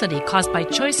toxicity caused by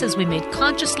choices we made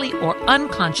consciously or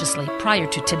unconsciously prior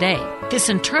to today. This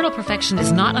internal perfection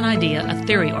is not an idea, a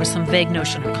theory, or some vague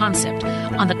notion or concept.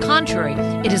 On the contrary,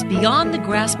 it is beyond the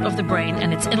grasp of the brain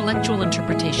and its intellectual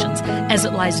interpretations, as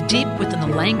it lies deep within the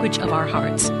language of our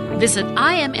hearts. Visit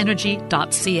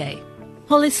iamenergy.ca.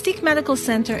 Holistic Medical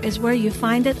Center is where you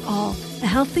find it all. A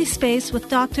healthy space with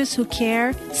doctors who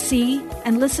care, see,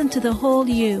 and listen to the whole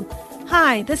you.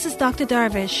 Hi, this is Dr.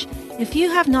 Darvish. If you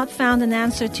have not found an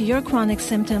answer to your chronic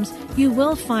symptoms, you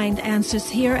will find answers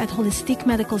here at Holistic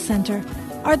Medical Center.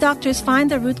 Our doctors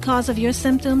find the root cause of your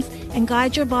symptoms and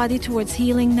guide your body towards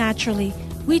healing naturally.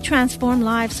 We transform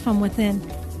lives from within.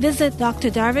 Visit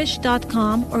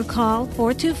drdarvish.com or call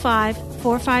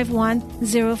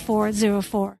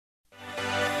 425-451-0404.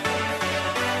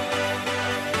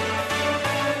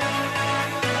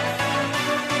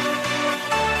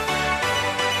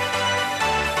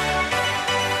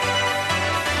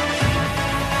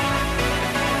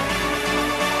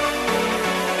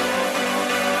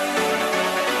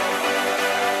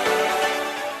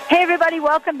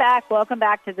 Welcome back. Welcome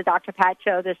back to the Dr. Pat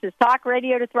Show. This is Talk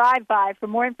Radio to Thrive By. For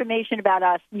more information about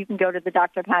us, you can go to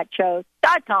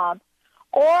thedrpatshow.com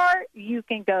or you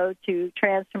can go to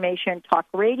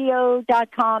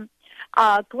transformationtalkradio.com.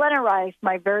 Glenna Rice,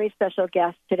 my very special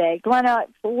guest today. Glenna,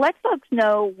 let folks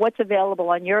know what's available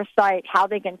on your site, how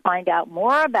they can find out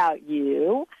more about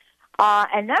you.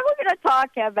 And then we're going to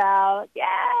talk about,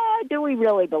 do we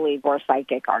really believe we're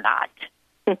psychic or not?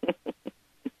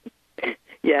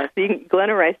 Yes,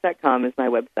 GlennaRice.com is my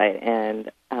website,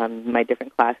 and my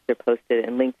different classes are posted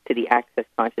and links to the Access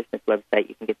Consciousness website.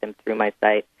 You can get them through my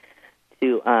site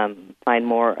to find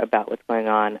more about what's going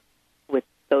on with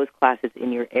those classes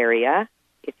in your area.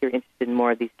 If you're interested in more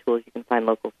of these tools, you can find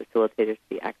local facilitators to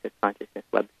the Access Consciousness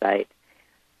website.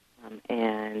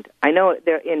 And I know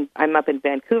I'm up in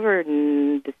Vancouver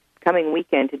this coming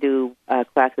weekend to do a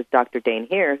class with Dr. Dane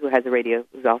here, who has a radio,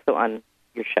 who's also on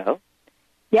your show.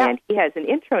 Yeah. And he has an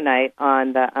intro night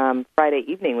on the Friday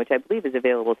evening, which I believe is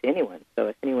available to anyone. So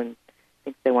if anyone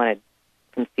thinks they want to,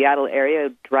 from Seattle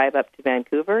area, drive up to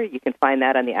Vancouver, you can find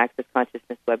that on the Access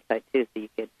Consciousness website, too. So you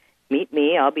could meet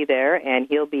me. I'll be there, and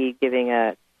he'll be giving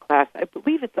a class. I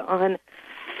believe it's on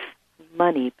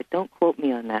money, but don't quote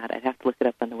me on that. I'd have to look it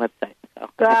up on the website. So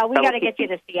we got to get you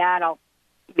to Seattle.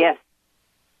 Yes.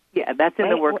 Yeah, that's in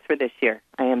the works for this year.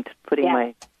 I am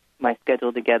putting my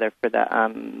schedule together for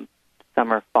the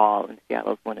summer, fall, and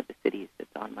Seattle is one of the cities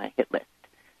that's on my hit list.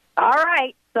 All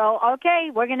right. So,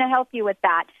 okay, we're going to help you with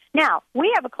that. Now,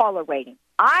 we have a caller waiting.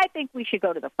 I think we should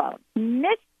go to the phone.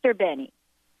 Mr. Benny.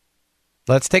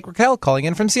 Let's take Raquel calling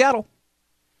in from Seattle.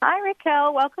 Hi,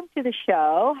 Raquel. Welcome to the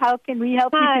show. How can we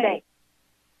help you today?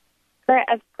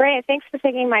 Great. Thanks for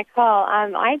taking my call.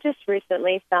 I just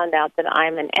recently found out that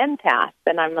I'm an empath,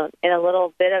 and I'm in a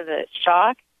little bit of a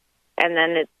shock. And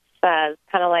then it's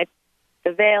kind of like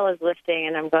the veil is lifting,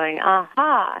 and I'm going,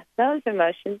 aha, those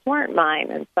emotions weren't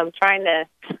mine. And so I'm trying to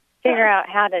figure out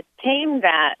how to tame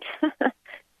that.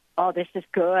 Oh, this is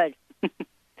good.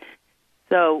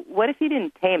 So what if you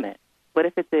didn't tame it? What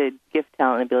if it's a gift,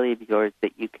 talent, and ability of yours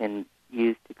that you can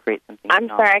use to create something? I'm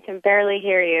sorry, I can barely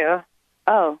hear you.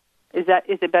 Oh, is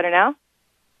it better now?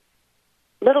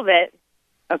 A little bit.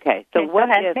 Okay, so what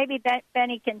if... Maybe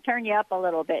Benny can turn you up a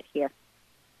little bit here.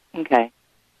 Okay.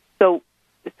 So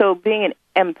being an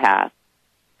empath,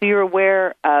 so you're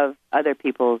aware of other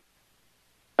people's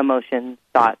emotions,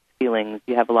 thoughts, feelings.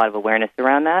 You have a lot of awareness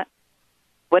around that.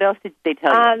 What else did they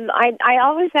tell you? I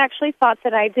always actually thought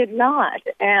that I did not,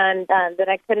 and that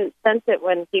I couldn't sense it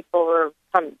when people were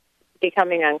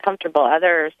becoming uncomfortable.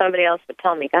 Somebody else would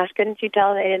tell me, gosh, couldn't you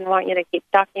tell they didn't want you to keep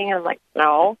talking? I'm like,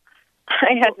 no,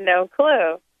 I had no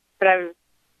clue. But I'm...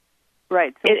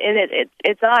 Right. So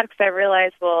it's odd because I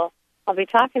realize, well, I'll be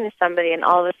talking to somebody and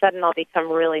all of a sudden I'll become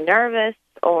really nervous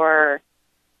or,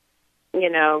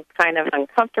 kind of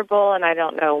uncomfortable, and I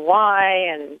don't know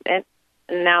why, and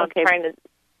now I'm trying to...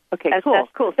 Okay, cool.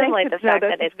 Assimilate the fact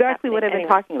that it's exactly what I've been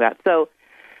talking about. So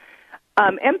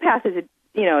empath is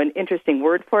an interesting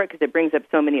word for it because it brings up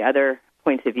so many other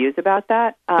points of views about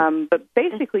that. But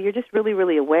basically, you're just really,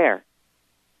 really aware.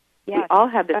 Yes. We all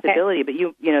have this ability, but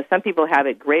some people have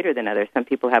it greater than others. Some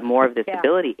people have more of this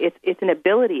ability. It's an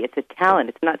ability. It's a talent.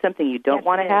 It's not something you don't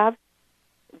want to have.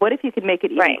 What if you could make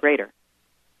it even greater?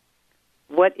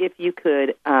 What if you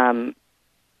could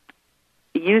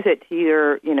use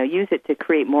it to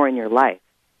create more in your life?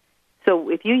 So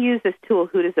if you use this tool,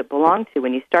 who does it belong to?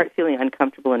 When you start feeling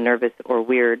uncomfortable and nervous or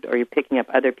weird, or you're picking up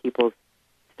other people's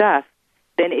stuff,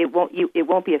 then it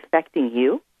won't be affecting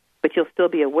you, but you'll still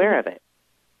be aware of it.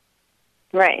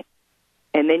 Right.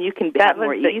 And then you can have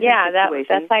more ease in situations.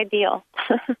 That's ideal.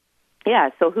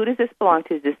 Yeah, so who does this belong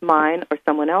to? Is this mine or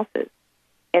someone else's?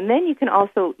 And then you can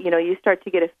also, you start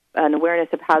to get an awareness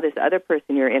of how this other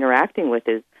person you're interacting with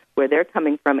is, where they're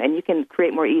coming from, and you can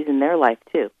create more ease in their life,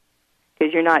 too.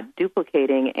 Because you're not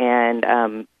duplicating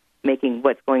and making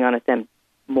what's going on with them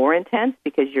more intense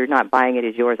because you're not buying it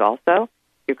as yours also.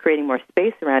 You're creating more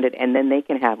space around it, and then they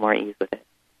can have more ease with it.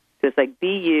 So it's like,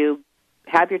 be you,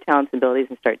 have your talents and abilities,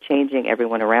 and start changing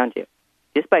everyone around you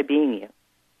just by being you.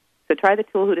 So try the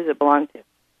tool, who does it belong to?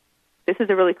 This is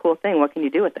a really cool thing. What can you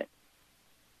do with it?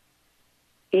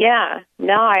 Yeah.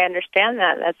 No, I understand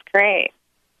that. That's great.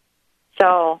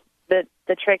 So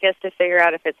the trick is to figure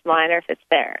out if it's mine or if it's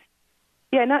theirs.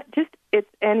 Yeah,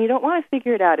 and you don't want to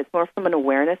figure it out. It's more from an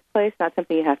awareness place, not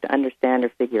something you have to understand or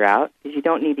figure out, because you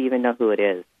don't need to even know who it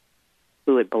is,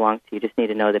 who it belongs to. You just need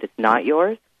to know that it's not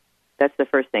yours. That's the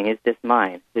first thing. Is this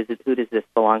mine? Who does this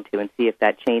belong to? And see if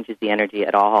that changes the energy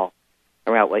at all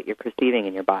around what you're perceiving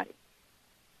in your body.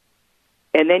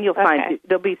 And then you'll find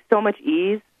there'll be so much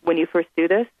ease when you first do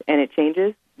this, and it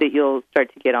changes, that you'll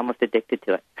start to get almost addicted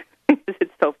to it.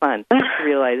 It's so fun to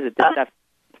realize that the stuff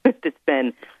that's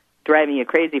been driving you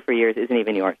crazy for years isn't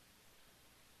even yours.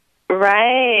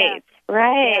 Right.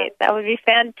 Yeah. That would be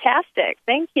fantastic.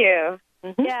 Thank you.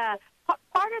 Mm-hmm. Yeah.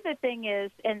 Part of the thing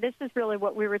is, and this is really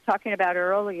what we were talking about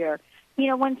earlier,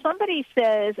 when somebody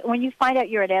says, when you find out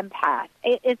you're an empath,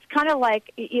 it's kind of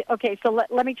like, okay, so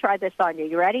let me try this on you.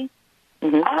 You ready?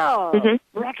 Mm-hmm. Oh,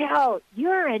 Raquel,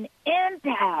 you're an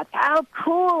empath. How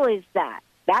cool is that?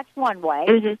 That's one way.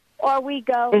 Mm-hmm. Or we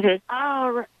go,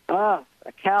 oh,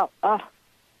 Raquel,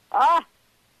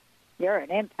 you're an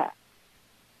empath.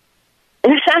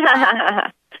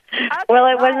 Well,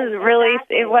 it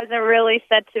wasn't really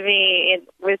said to me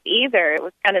with either. It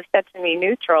was kind of said to me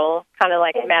neutral, kind of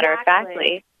like matter of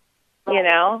factly,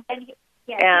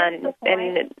 And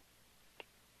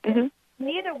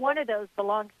neither one of those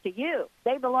belongs to you.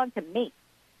 They belong to me.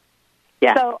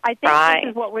 Yeah. So I think this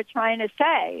is what we're trying to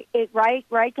say. Right,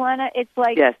 Glenna? It's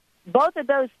like both of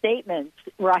those statements,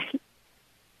 right?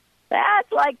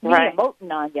 That's like me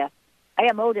emoting on you. I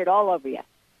emoted all over you.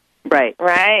 Right.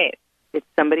 Right. It's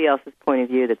somebody else's point of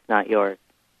view that's not yours.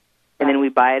 And then we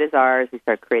buy it as ours. We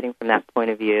start creating from that point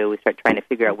of view. We start trying to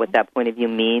figure out what that point of view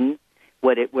means,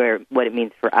 what it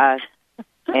means for us.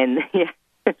 And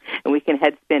and we can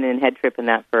head spin and head trip in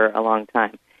that for a long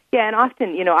time. Yeah, and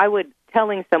often,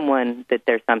 telling someone that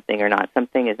they're something or not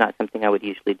something is not something I would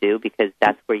usually do, because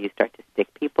that's where you start to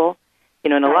stick people.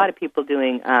 And a lot of people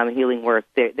doing healing work,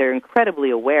 they're incredibly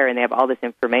aware, and they have all this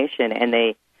information, and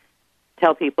they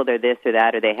tell people they're this or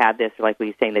that, or they have this, or like we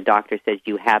were saying, the doctor says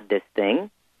you have this thing.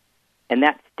 And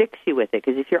that sticks you with it,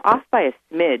 because if you're off by a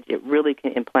smidge, it really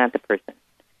can implant the person.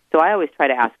 So I always try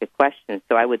to ask a question.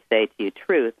 So I would say to you,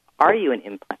 Truth, are you an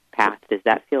empath? Does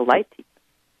that feel light to you?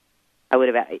 I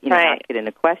would have asked it in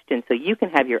a question so you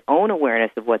can have your own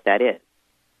awareness of what that is.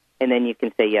 And then you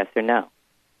can say yes or no.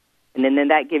 And then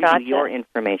that gives you your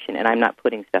information, and I'm not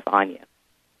putting stuff on you.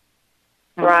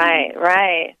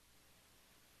 Right.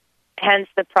 Hence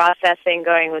the processing,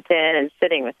 going within and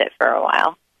sitting with it for a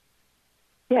while.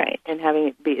 Yeah, right. And having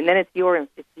it be, and then it's your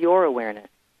awareness.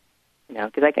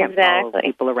 Because I can't follow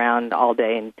people around all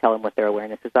day and tell them what their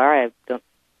awarenesses are.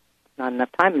 Not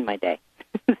enough time in my day.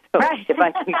 So if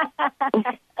I can...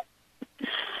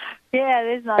 Yeah,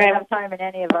 there's not enough time in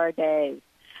any of our days.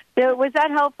 So was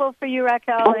that helpful for you,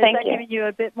 Raquel? Oh, thank you. Giving you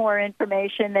a bit more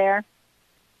information there?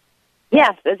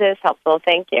 Yes, it is helpful.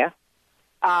 Thank you.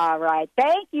 All right.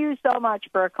 Thank you so much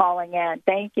for calling in.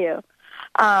 Thank you.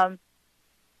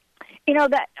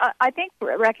 That I think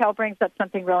Raquel brings up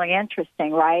something really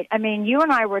interesting, right? I mean, you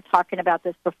and I were talking about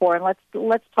this before, and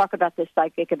let's talk about this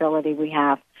psychic ability we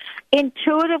have.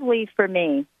 Intuitively, for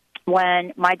me,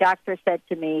 when my doctor said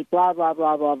to me, blah, blah,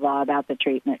 blah, blah, blah, about the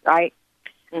treatment, right?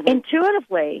 Mm-hmm.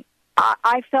 Intuitively,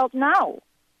 I felt, no,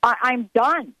 I'm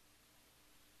done.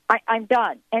 I'm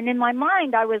done. And in my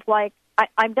mind, I was like,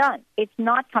 I'm done. It's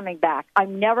not coming back.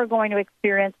 I'm never going to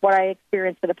experience what I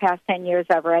experienced for the past 10 years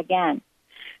ever again.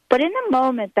 But in the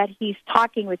moment that he's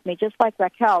talking with me, just like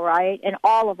Raquel, right, and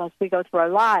all of us, we go through our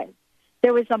lives,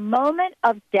 there was a moment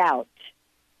of doubt.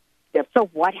 Yep. So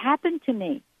what happened to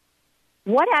me?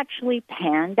 What actually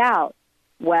panned out?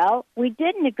 Well, we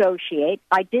did negotiate.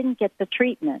 I didn't get the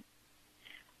treatment.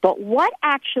 But what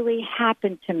actually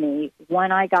happened to me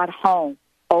when I got home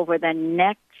over the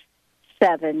next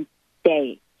 7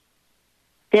 days?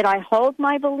 Did I hold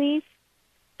my belief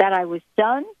that I was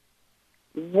done?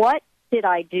 What did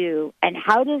I do? And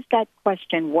how does that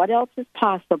question, what else is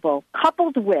possible,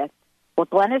 coupled with what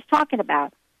Glenna's talking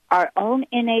about, our own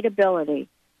innate ability,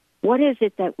 what is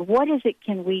it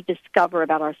can we discover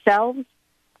about ourselves,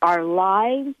 our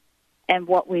lives, and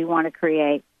what we want to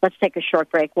create? Let's take a short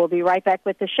break. We'll be right back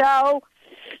with the show.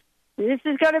 This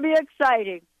is going to be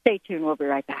exciting. Stay tuned. We'll be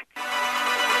right back.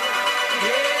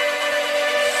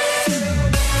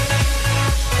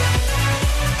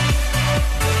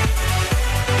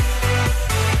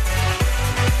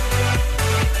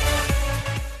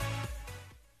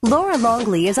 Laura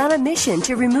Longley is on a mission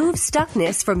to remove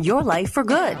stuckness from your life for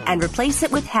good and replace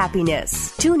it with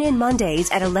happiness. Tune in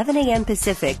Mondays at 11 a.m.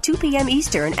 Pacific, 2 p.m.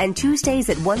 Eastern, and Tuesdays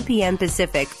at 1 p.m.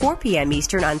 Pacific, 4 p.m.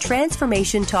 Eastern on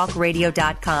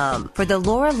TransformationTalkRadio.com for The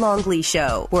Laura Longley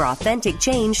Show, where authentic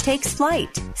change takes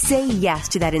flight. Say yes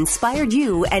to that inspired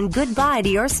you and goodbye to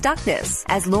your stuckness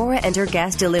as Laura and her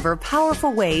guests deliver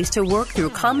powerful ways to work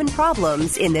through common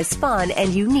problems in this fun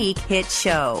and unique hit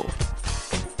show.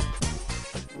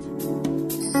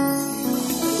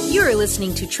 You're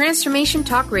listening to Transformation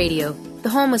Talk Radio, the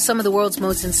home of some of the world's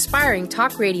most inspiring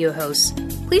talk radio hosts.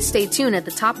 Please stay tuned at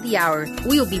the top of the hour.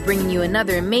 We will be bringing you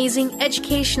another amazing,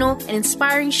 educational, and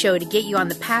inspiring show to get you on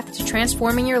the path to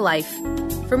transforming your life.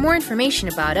 For more information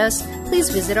about us, please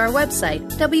visit our website,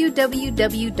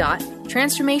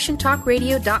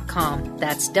 www.transformationtalkradio.com.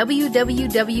 That's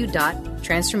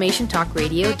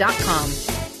www.transformationtalkradio.com.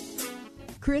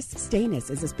 Chris Stanis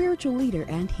is a spiritual leader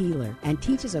and healer and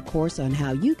teaches a course on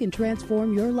how you can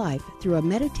transform your life through a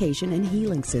meditation and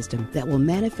healing system that will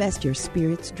manifest your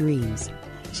spirit's dreams.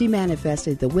 She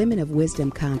manifested the Women of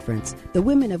Wisdom Conference, the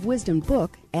Women of Wisdom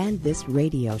book, and this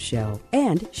radio show.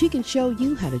 And she can show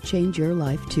you how to change your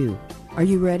life too. Are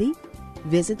you ready?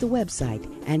 Visit the website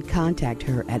and contact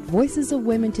her at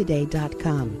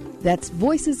voicesofwomentoday.com. That's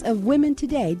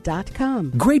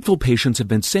voicesofwomentoday.com. Grateful patients have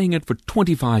been saying it for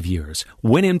 25 years.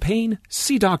 When in pain,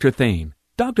 see Dr. Thane.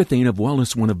 Dr. Thane of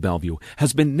Wellness One of Bellevue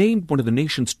has been named one of the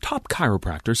nation's top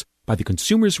chiropractors by the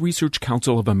Consumers Research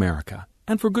Council of America,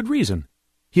 and for good reason.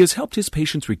 He has helped his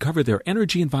patients recover their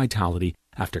energy and vitality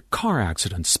after car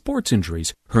accidents, sports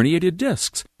injuries, herniated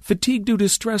discs, fatigue due to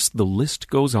stress, the list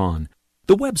goes on.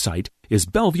 The website is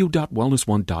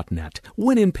bellevue.wellness1.net.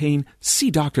 When in pain,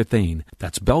 see Dr. Thane.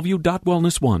 That's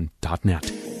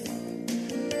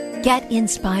bellevue.wellness1.net. Get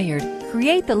inspired.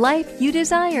 Create the life you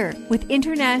desire with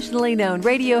internationally known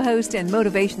radio host and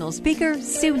motivational speaker,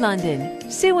 Sue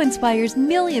London. Sue inspires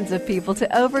millions of people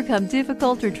to overcome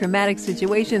difficult or traumatic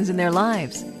situations in their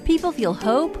lives. People feel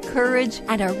hope, courage,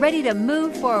 and are ready to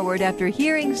move forward after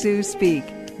hearing Sue speak.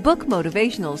 Book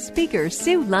motivational speaker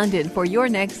Sue London for your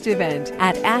next event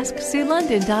at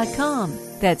AskSueLondon.com.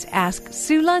 That's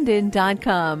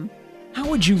AskSueLondon.com. How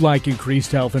would you like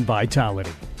increased health and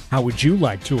vitality? How would you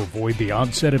like to avoid the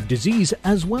onset of disease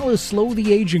as well as slow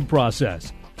the aging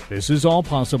process? This is all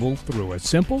possible through a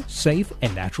simple, safe,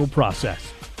 and natural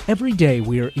process. Every day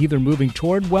we are either moving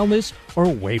toward wellness or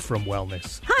away from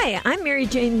wellness. Hi, I'm Mary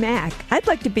Jane Mack. I'd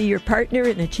like to be your partner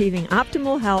in achieving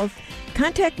optimal health.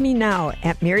 Contact me now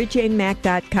at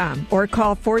maryjanemack.com or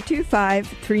call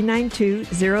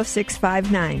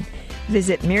 425-392-0659.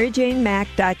 Visit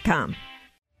maryjanemack.com.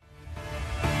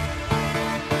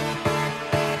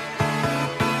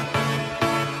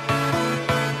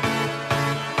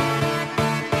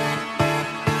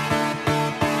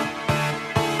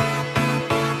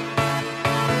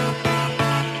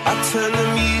 Turn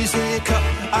the music up,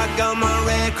 I got my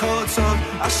records on.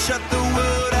 I shut the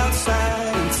world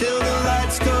outside until the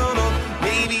lights come on.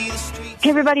 Maybe the streets... Hey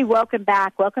everybody, welcome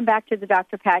back. Welcome back to the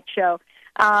Dr. Pat Show.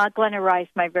 Glenna Rice,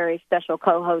 my very special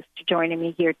co-host, joining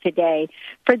me here today.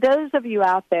 For those of you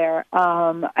out there,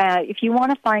 if you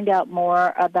want to find out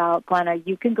more about Glenna,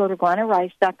 you can go to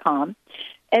glennarice.com.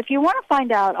 If you want to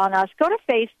find out on us, go to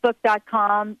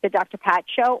facebook.com, The Dr. Pat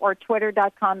Show, or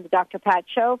twitter.com, The Dr. Pat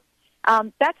Show.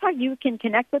 That's how you can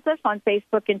connect with us on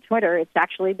Facebook and Twitter. It's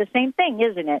actually the same thing,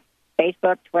 isn't it?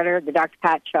 Facebook, Twitter, The Dr.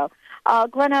 Pat Show.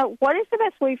 Glenna, what is the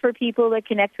best way for people to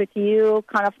connect with you,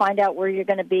 kind of find out where you're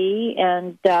going to be,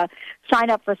 and sign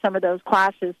up for some of those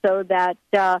classes so that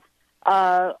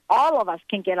all of us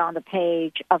can get on the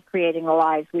page of creating the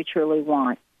lives we truly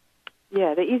want?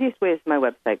 Yeah, the easiest way is my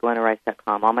website,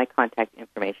 glennarice.com. All my contact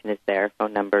information is there,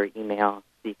 phone number, email,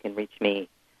 so you can reach me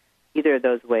either of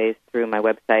those ways through my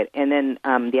website. And then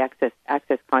the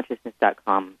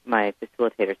accessconsciousness.com, my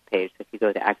facilitators page. So if you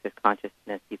go to Access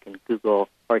Consciousness, you can Google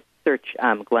or search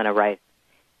Glenna Rice,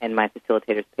 and my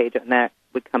facilitators page, and that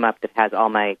would come up that has all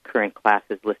my current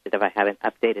classes listed if I haven't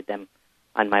updated them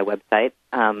on my website.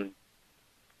 And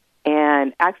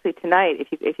actually tonight,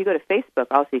 if you go to Facebook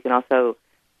also, you can also,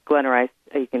 Glenna Rice,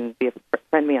 you can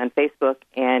friend me on Facebook,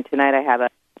 and tonight I have a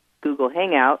Google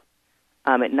Hangout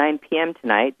at 9 p.m.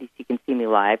 tonight. You can see me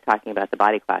live talking about the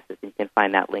body classes, and you can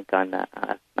find that link on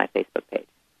my Facebook page.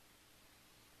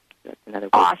 That's another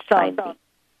way to find me.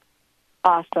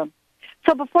 Awesome.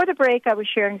 So before the break, I was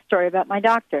sharing a story about my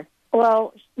doctor.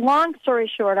 Well, long story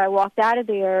short, I walked out of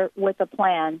there with a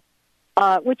plan,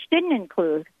 which didn't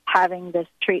include having this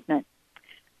treatment.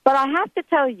 But I have to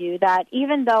tell you that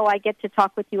even though I get to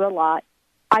talk with you a lot,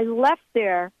 I left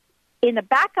there in the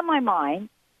back of my mind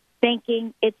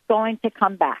thinking it's going to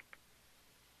come back.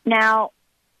 Now,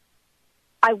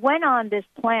 I went on this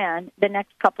plan the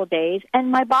next couple of days,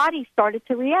 and my body started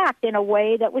to react in a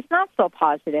way that was not so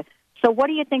positive. So what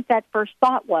do you think that first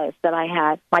thought was that I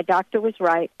had? My doctor was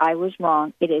right. I was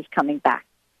wrong. It is coming back.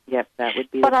 Yep, that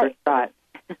would be the first thought.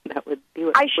 That would be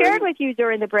what I shared with you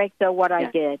during the break, though, what I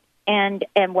did and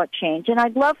what changed. And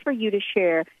I'd love for you to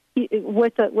share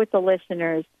with the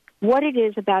listeners what it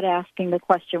is about asking the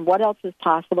question, what else is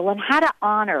possible, and how to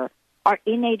honor our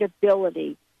innate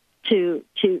ability to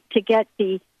get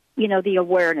the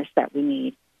awareness that we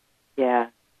need. Yeah.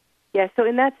 Yeah, so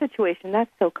in that situation, that's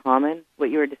so common.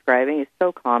 What you were describing is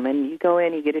so common. You go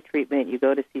in, you get a treatment, you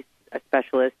go to see a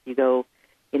specialist, you go,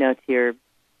 to your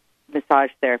massage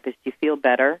therapist, you feel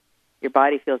better, your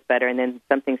body feels better, and then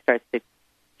something starts to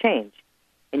change.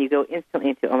 And you go instantly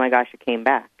into, oh my gosh, it came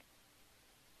back.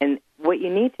 And what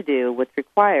you need to do, what's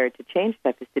required to change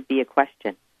stuff, is to be a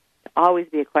question. To always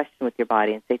be a question with your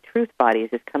body and say, truth body,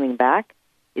 is this coming back?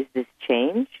 Is this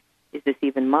change? Is this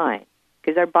even mine?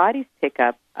 Because our bodies pick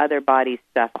up other bodies'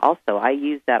 stuff also. I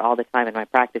use that all the time in my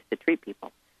practice to treat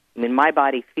people. I mean, my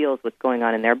body feels what's going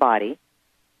on in their body,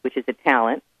 which is a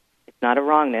talent. It's not a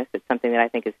wrongness. It's something that I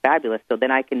think is fabulous, so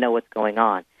then I can know what's going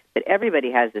on. But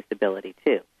everybody has this ability,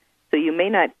 too. So it may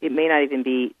not even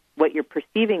be, what you're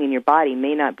perceiving in your body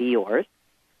may not be yours.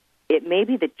 It may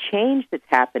be the change that's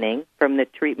happening from the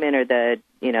treatment or the,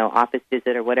 office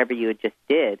visit or whatever you just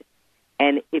did.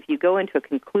 And if you go into a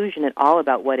conclusion at all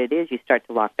about what it is, you start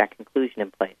to lock that conclusion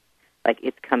in place, like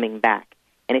it's coming back.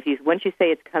 And once you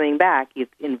say it's coming back, you've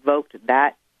invoked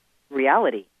that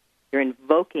reality. You're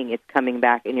invoking it's coming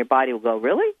back, and your body will go,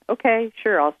 really? Okay,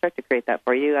 sure, I'll start to create that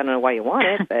for you. I don't know why you want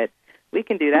it, but we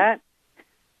can do that.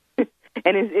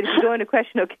 And if you go into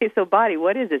question, okay, so body,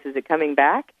 what is this? Is it coming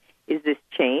back? Is this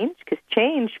change? Because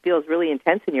change feels really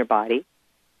intense in your body,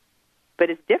 but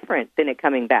it's different than it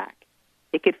coming back.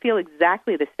 It could feel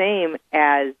exactly the same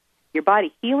as your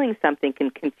body healing something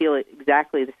can feel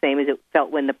exactly the same as it felt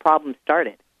when the problem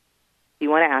started. You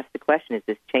want to ask the question, is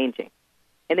this changing?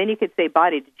 And then you could say,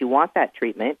 body, did you want that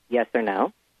treatment? Yes or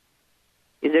no?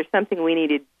 Is there something we need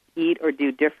to eat or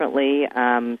do differently?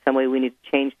 Some way we need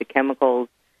to change the chemicals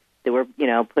that were,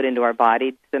 put into our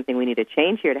body, something we need to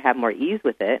change here to have more ease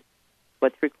with it.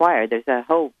 What's required? There's a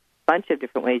whole bunch of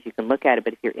different ways you can look at it,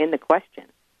 but if you're in the question,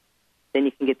 then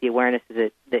you can get the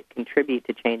awarenesses that contribute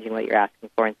to changing what you're asking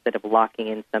for instead of locking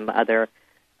in some other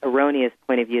erroneous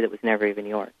point of view that was never even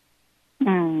yours.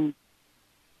 Mm.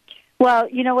 Well,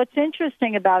 what's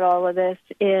interesting about all of this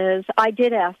is I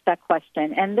did ask that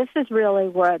question, and this is really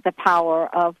where the power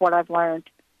of what I've learned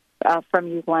from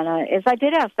you, Glenna, is I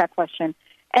did ask that question.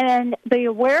 And the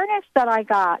awareness that I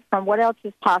got from what else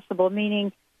is possible,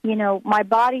 meaning, my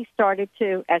body started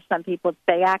to, as some people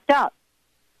say, act up.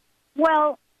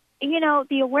 Well,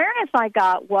 the awareness I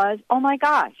got was, oh, my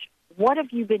gosh, what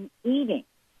have you been eating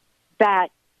that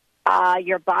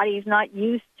your body's not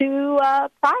used to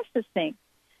processing?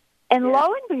 And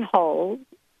lo and behold,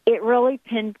 it really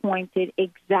pinpointed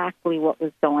exactly what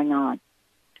was going on.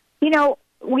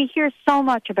 We hear so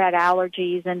much about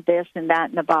allergies and this and that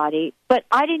in the body, but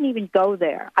I didn't even go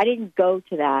there. I didn't go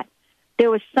to that. There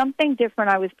was something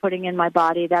different I was putting in my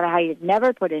body that I had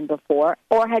never put in before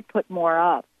or had put more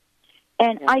of.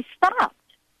 And I stopped.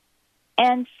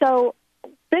 And so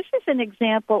this is an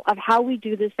example of how we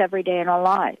do this every day in our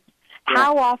lives.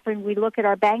 How often we look at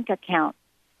our bank account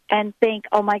and think,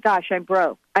 oh, my gosh, I'm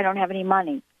broke. I don't have any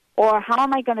money. Or how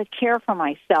am I going to care for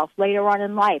myself later on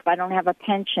in life? I don't have a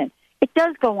pension. It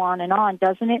does go on and on,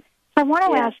 doesn't it? So I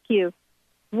want to ask you,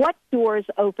 what doors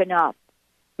open up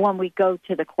when we go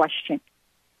to the question?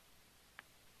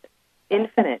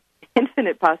 Infinite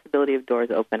possibility of doors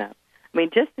open up. I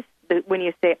mean, just when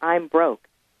you say, I'm broke,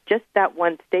 just that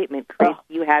one statement creates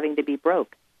you having to be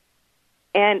broke.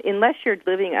 And unless you're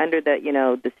living under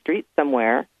the street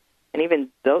somewhere, and even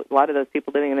a lot of those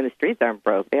people living under the streets aren't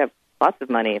broke. They have lots of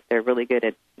money. If they're really good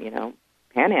at,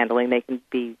 panhandling, they can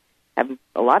have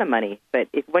a lot of money. But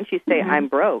once you say, I'm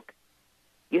broke,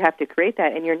 you have to create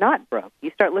that, and you're not broke.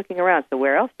 You start looking around. So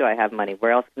where else do I have money?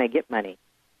 Where else can I get money?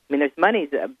 I mean, there's money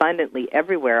abundantly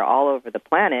everywhere all over the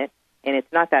planet, and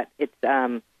it's not that it's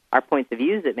our points of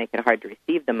view that make it hard to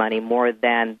receive the money more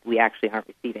than we actually aren't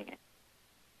receiving it.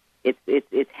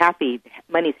 It's happy.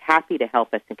 Money's happy to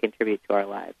help us and contribute to our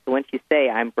lives. So once you say,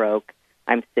 I'm broke,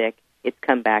 I'm sick, it's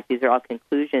come back. These are all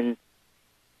conclusions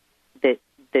that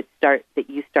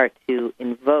you start to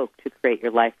invoke to create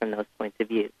your life from those points of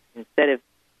view.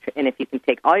 And if you can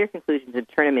take all your conclusions and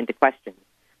turn them into questions,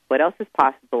 what else is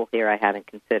possible here I haven't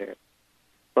considered?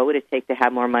 What would it take to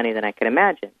have more money than I could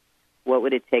imagine? What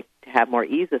would it take to have more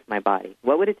ease with my body?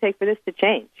 What would it take for this to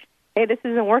change? Hey, this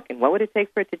isn't working. What would it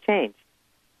take for it to change?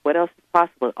 What else is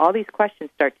possible? All these questions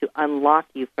start to unlock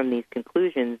you from these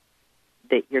conclusions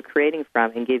that you're creating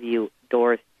from and give you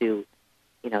doors to,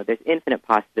 there's infinite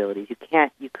possibilities.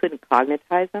 You couldn't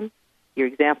cognitize them. Your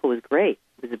example was great.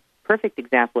 It was a perfect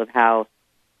example of how,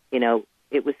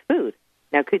 it was food.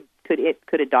 Now, could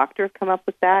a doctor have come up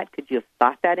with that? Could you have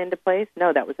thought that into place?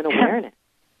 No, that was an awareness.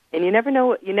 And you never know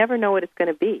what it's going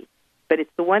to be. But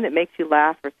it's the one that makes you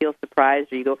laugh or feel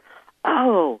surprised, or you go,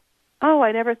 oh,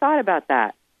 I never thought about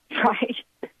that. Right.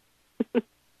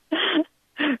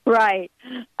 Right.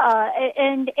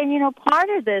 And part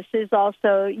of this is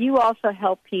also, you also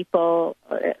help people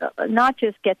not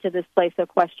just get to this place of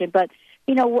question, but,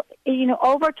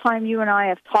 over time you and I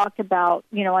have talked about,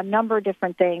 a number of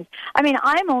different things. I mean,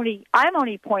 I'm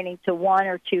only pointing to one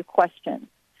or two questions,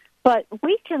 but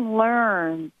we can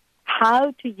learn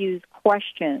how to use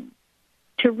questions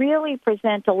to really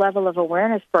present a level of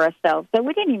awareness for ourselves that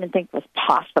we didn't even think was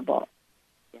possible.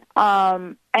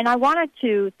 And I wanted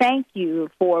to thank you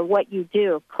for what you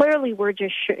do. Clearly, we're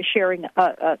just sharing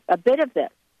a bit of this.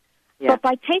 Yeah. But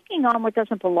by taking on what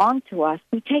doesn't belong to us,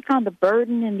 we take on the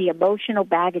burden and the emotional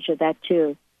baggage of that,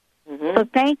 too. Mm-hmm. So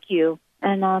thank you.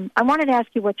 And I wanted to ask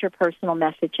you what your personal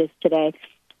message is today.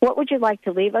 What would you like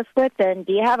to leave us with? And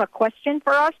do you have a question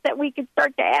for us that we could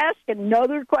start to ask?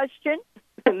 Another question?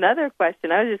 Another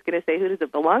question. I was just going to say, who does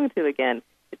it belong to again?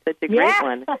 It's such a great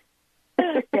one.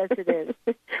 Yes, it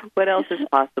is. What else is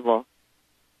possible?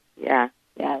 Yeah.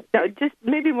 So just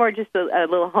maybe more just a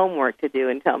little homework to do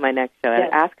until my next show. Yes.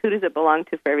 Ask who does it belong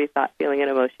to for every thought, feeling,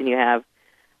 and emotion you have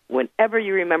whenever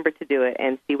you remember to do it,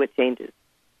 and see what changes.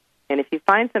 And if you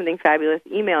find something fabulous,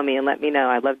 email me and let me know.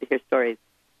 I'd love to hear stories.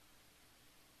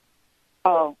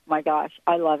 Oh, my gosh.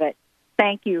 I love it.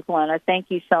 Thank you, Glenna. Thank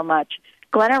you so much.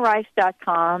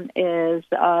 GlennaRice.com is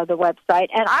the website.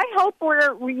 And I hope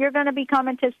you're going to be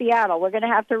coming to Seattle. We're going to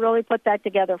have to really put that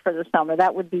together for the summer.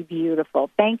 That would be beautiful.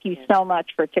 Thank you so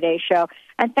much for today's show.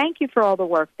 And thank you for all the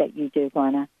work that you do,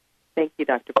 Glenna. Thank you,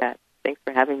 Dr. Pat. Thanks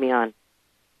for having me on.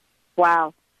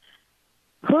 Wow.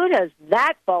 Who does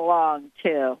that belong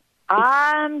to?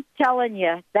 I'm telling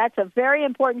you, that's a very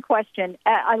important question.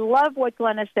 I love what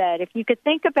Glenna said. If you could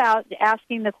think about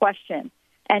asking the question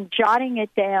and jotting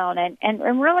it down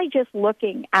and really just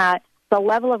looking at the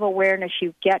level of awareness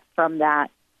you get from that.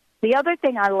 The other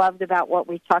thing I loved about what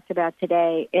we talked about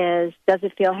today is, does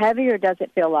it feel heavy or does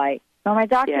it feel light? Well, my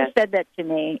doctor said that to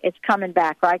me. It's coming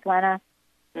back, right, Glenna?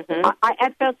 Mm-hmm.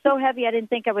 I felt so heavy I didn't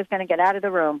think I was going to get out of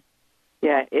the room.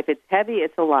 Yeah, if it's heavy,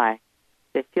 it's a lie.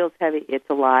 If it feels heavy, it's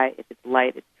a lie. If it's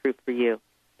light, it's true for you,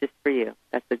 just for you.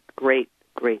 That's a great,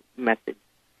 great message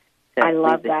to I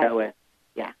love leave the that. show with.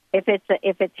 Yeah. If it's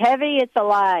heavy, it's a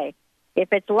lie.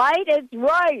 If it's light, it's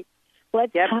right.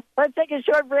 Let's take a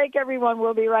short break, everyone.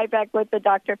 We'll be right back with the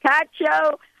Dr. Pat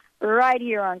Show right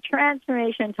here on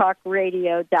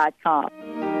TransformationTalkRadio.com.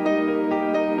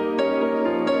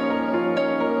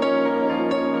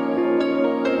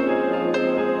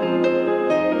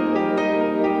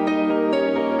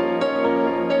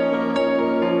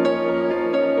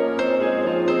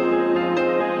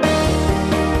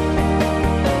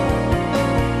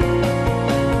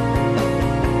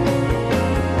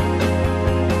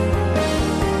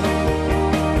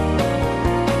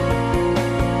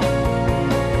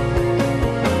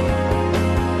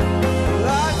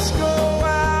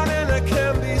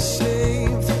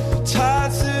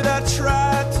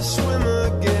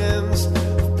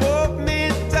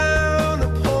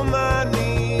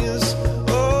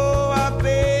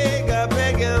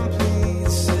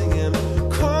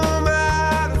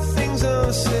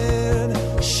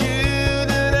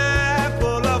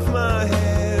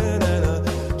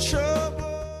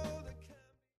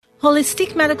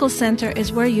 Holistic Medical Center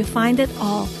is where you find it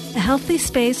all. A healthy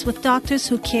space with doctors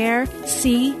who care,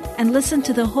 see, and listen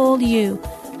to the whole you.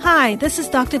 Hi, this is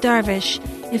Dr. Darvish.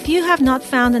 If you have not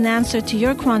found an answer to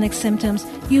your chronic symptoms,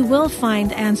 you will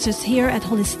find answers here at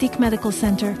Holistic Medical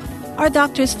Center. Our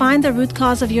doctors find the root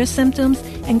cause of your symptoms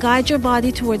and guide your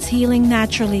body towards healing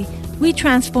naturally. We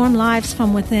transform lives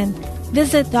from within.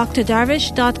 Visit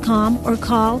drdarvish.com or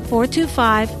call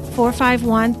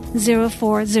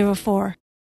 425-451-0404.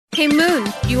 Hey Moon,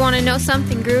 you want to know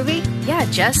something groovy? Yeah,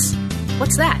 Jess.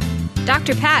 What's that?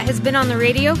 Dr. Pat has been on the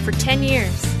radio for 10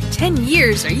 years. 10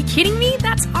 years? Are you kidding me?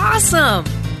 That's awesome!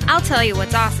 I'll tell you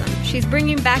what's awesome. She's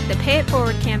bringing back the Pay It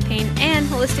Forward campaign and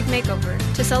Holistic Makeover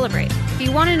to celebrate. If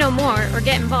you want to know more or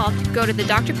get involved, go to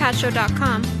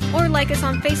thedrpatshow.com or like us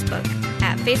on Facebook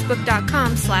at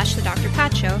facebook.com/The Dr.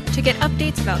 Pat Show to get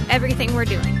updates about everything we're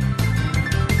doing.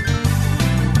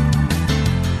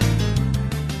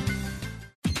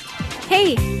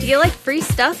 Hey, do you like free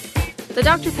stuff? The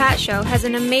Dr. Pat Show has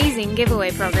an amazing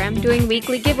giveaway program doing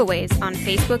weekly giveaways on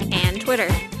Facebook and Twitter.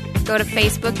 Go to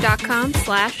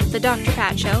facebook.com/The Dr.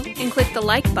 Pat Show and click the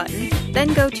like button.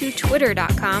 Then go to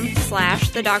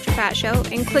twitter.com/The Dr. Pat Show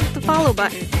and click the follow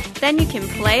button. Then you can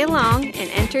play along and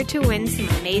enter to win some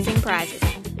amazing prizes.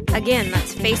 Again,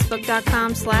 that's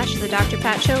facebook.com/The Dr.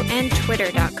 Pat Show and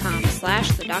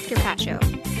twitter.com/The Dr. Pat Show.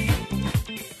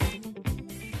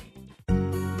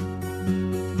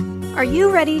 Are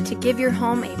you ready to give your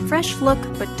home a fresh look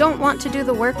but don't want to do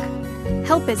the work?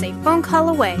 Help is a phone call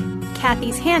away.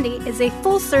 Kathy's Handy is a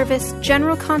full-service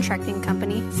general contracting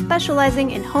company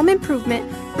specializing in home improvement,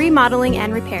 remodeling,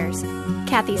 and repairs.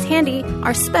 Kathy's Handy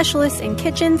are specialists in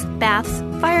kitchens, baths,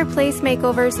 fireplace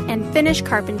makeovers, and finish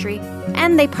carpentry,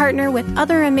 and they partner with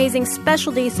other amazing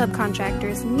specialty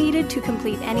subcontractors needed to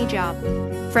complete any job.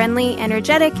 Friendly,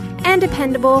 energetic, and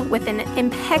dependable with an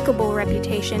impeccable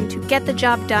reputation to get the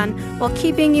job done while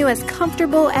keeping you as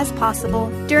comfortable as possible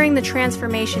during the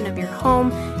transformation of your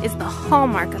home is the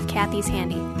hallmark of Kathy's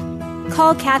Handy.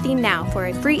 Call Kathy now for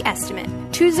a free estimate.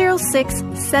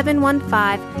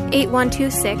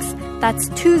 206-715-8126. That's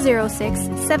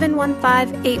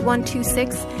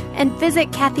 206-715-8126. And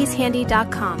visit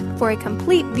kathyshandy.com for a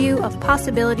complete view of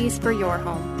possibilities for your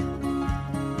home.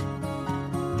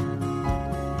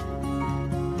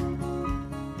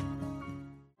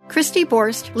 Christy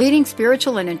Borst, leading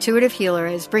spiritual and intuitive healer,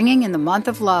 is bringing in the month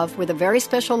of love with a very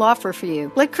special offer for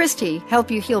you. Let Christy help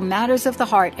you heal matters of the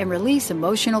heart and release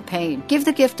emotional pain. Give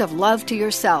the gift of love to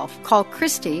yourself. Call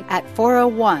Christy at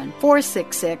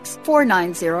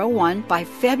 401-466-4901 by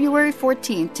February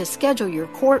 14th to schedule your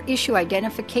core issue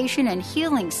identification and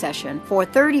healing session for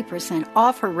 30%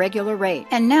 off her regular rate.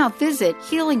 And now visit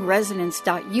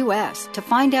healingresonance.us to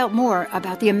find out more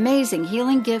about the amazing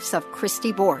healing gifts of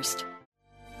Christy Borst.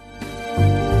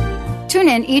 Tune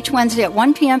in each Wednesday at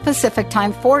 1 p.m. Pacific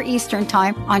Time, 4 Eastern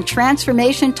Time on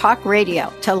Transformation Talk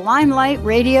Radio to Limelight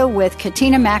Radio with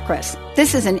Katina Makris.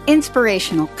 This is an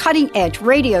inspirational, cutting-edge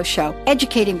radio show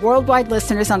educating worldwide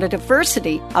listeners on a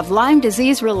diversity of Lyme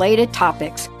disease-related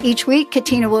topics. Each week,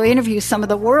 Katina will interview some of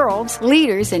the world's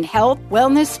leaders in health,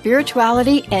 wellness,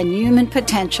 spirituality, and human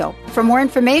potential. For more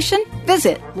information,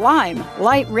 visit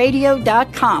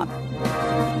limelightradio.com.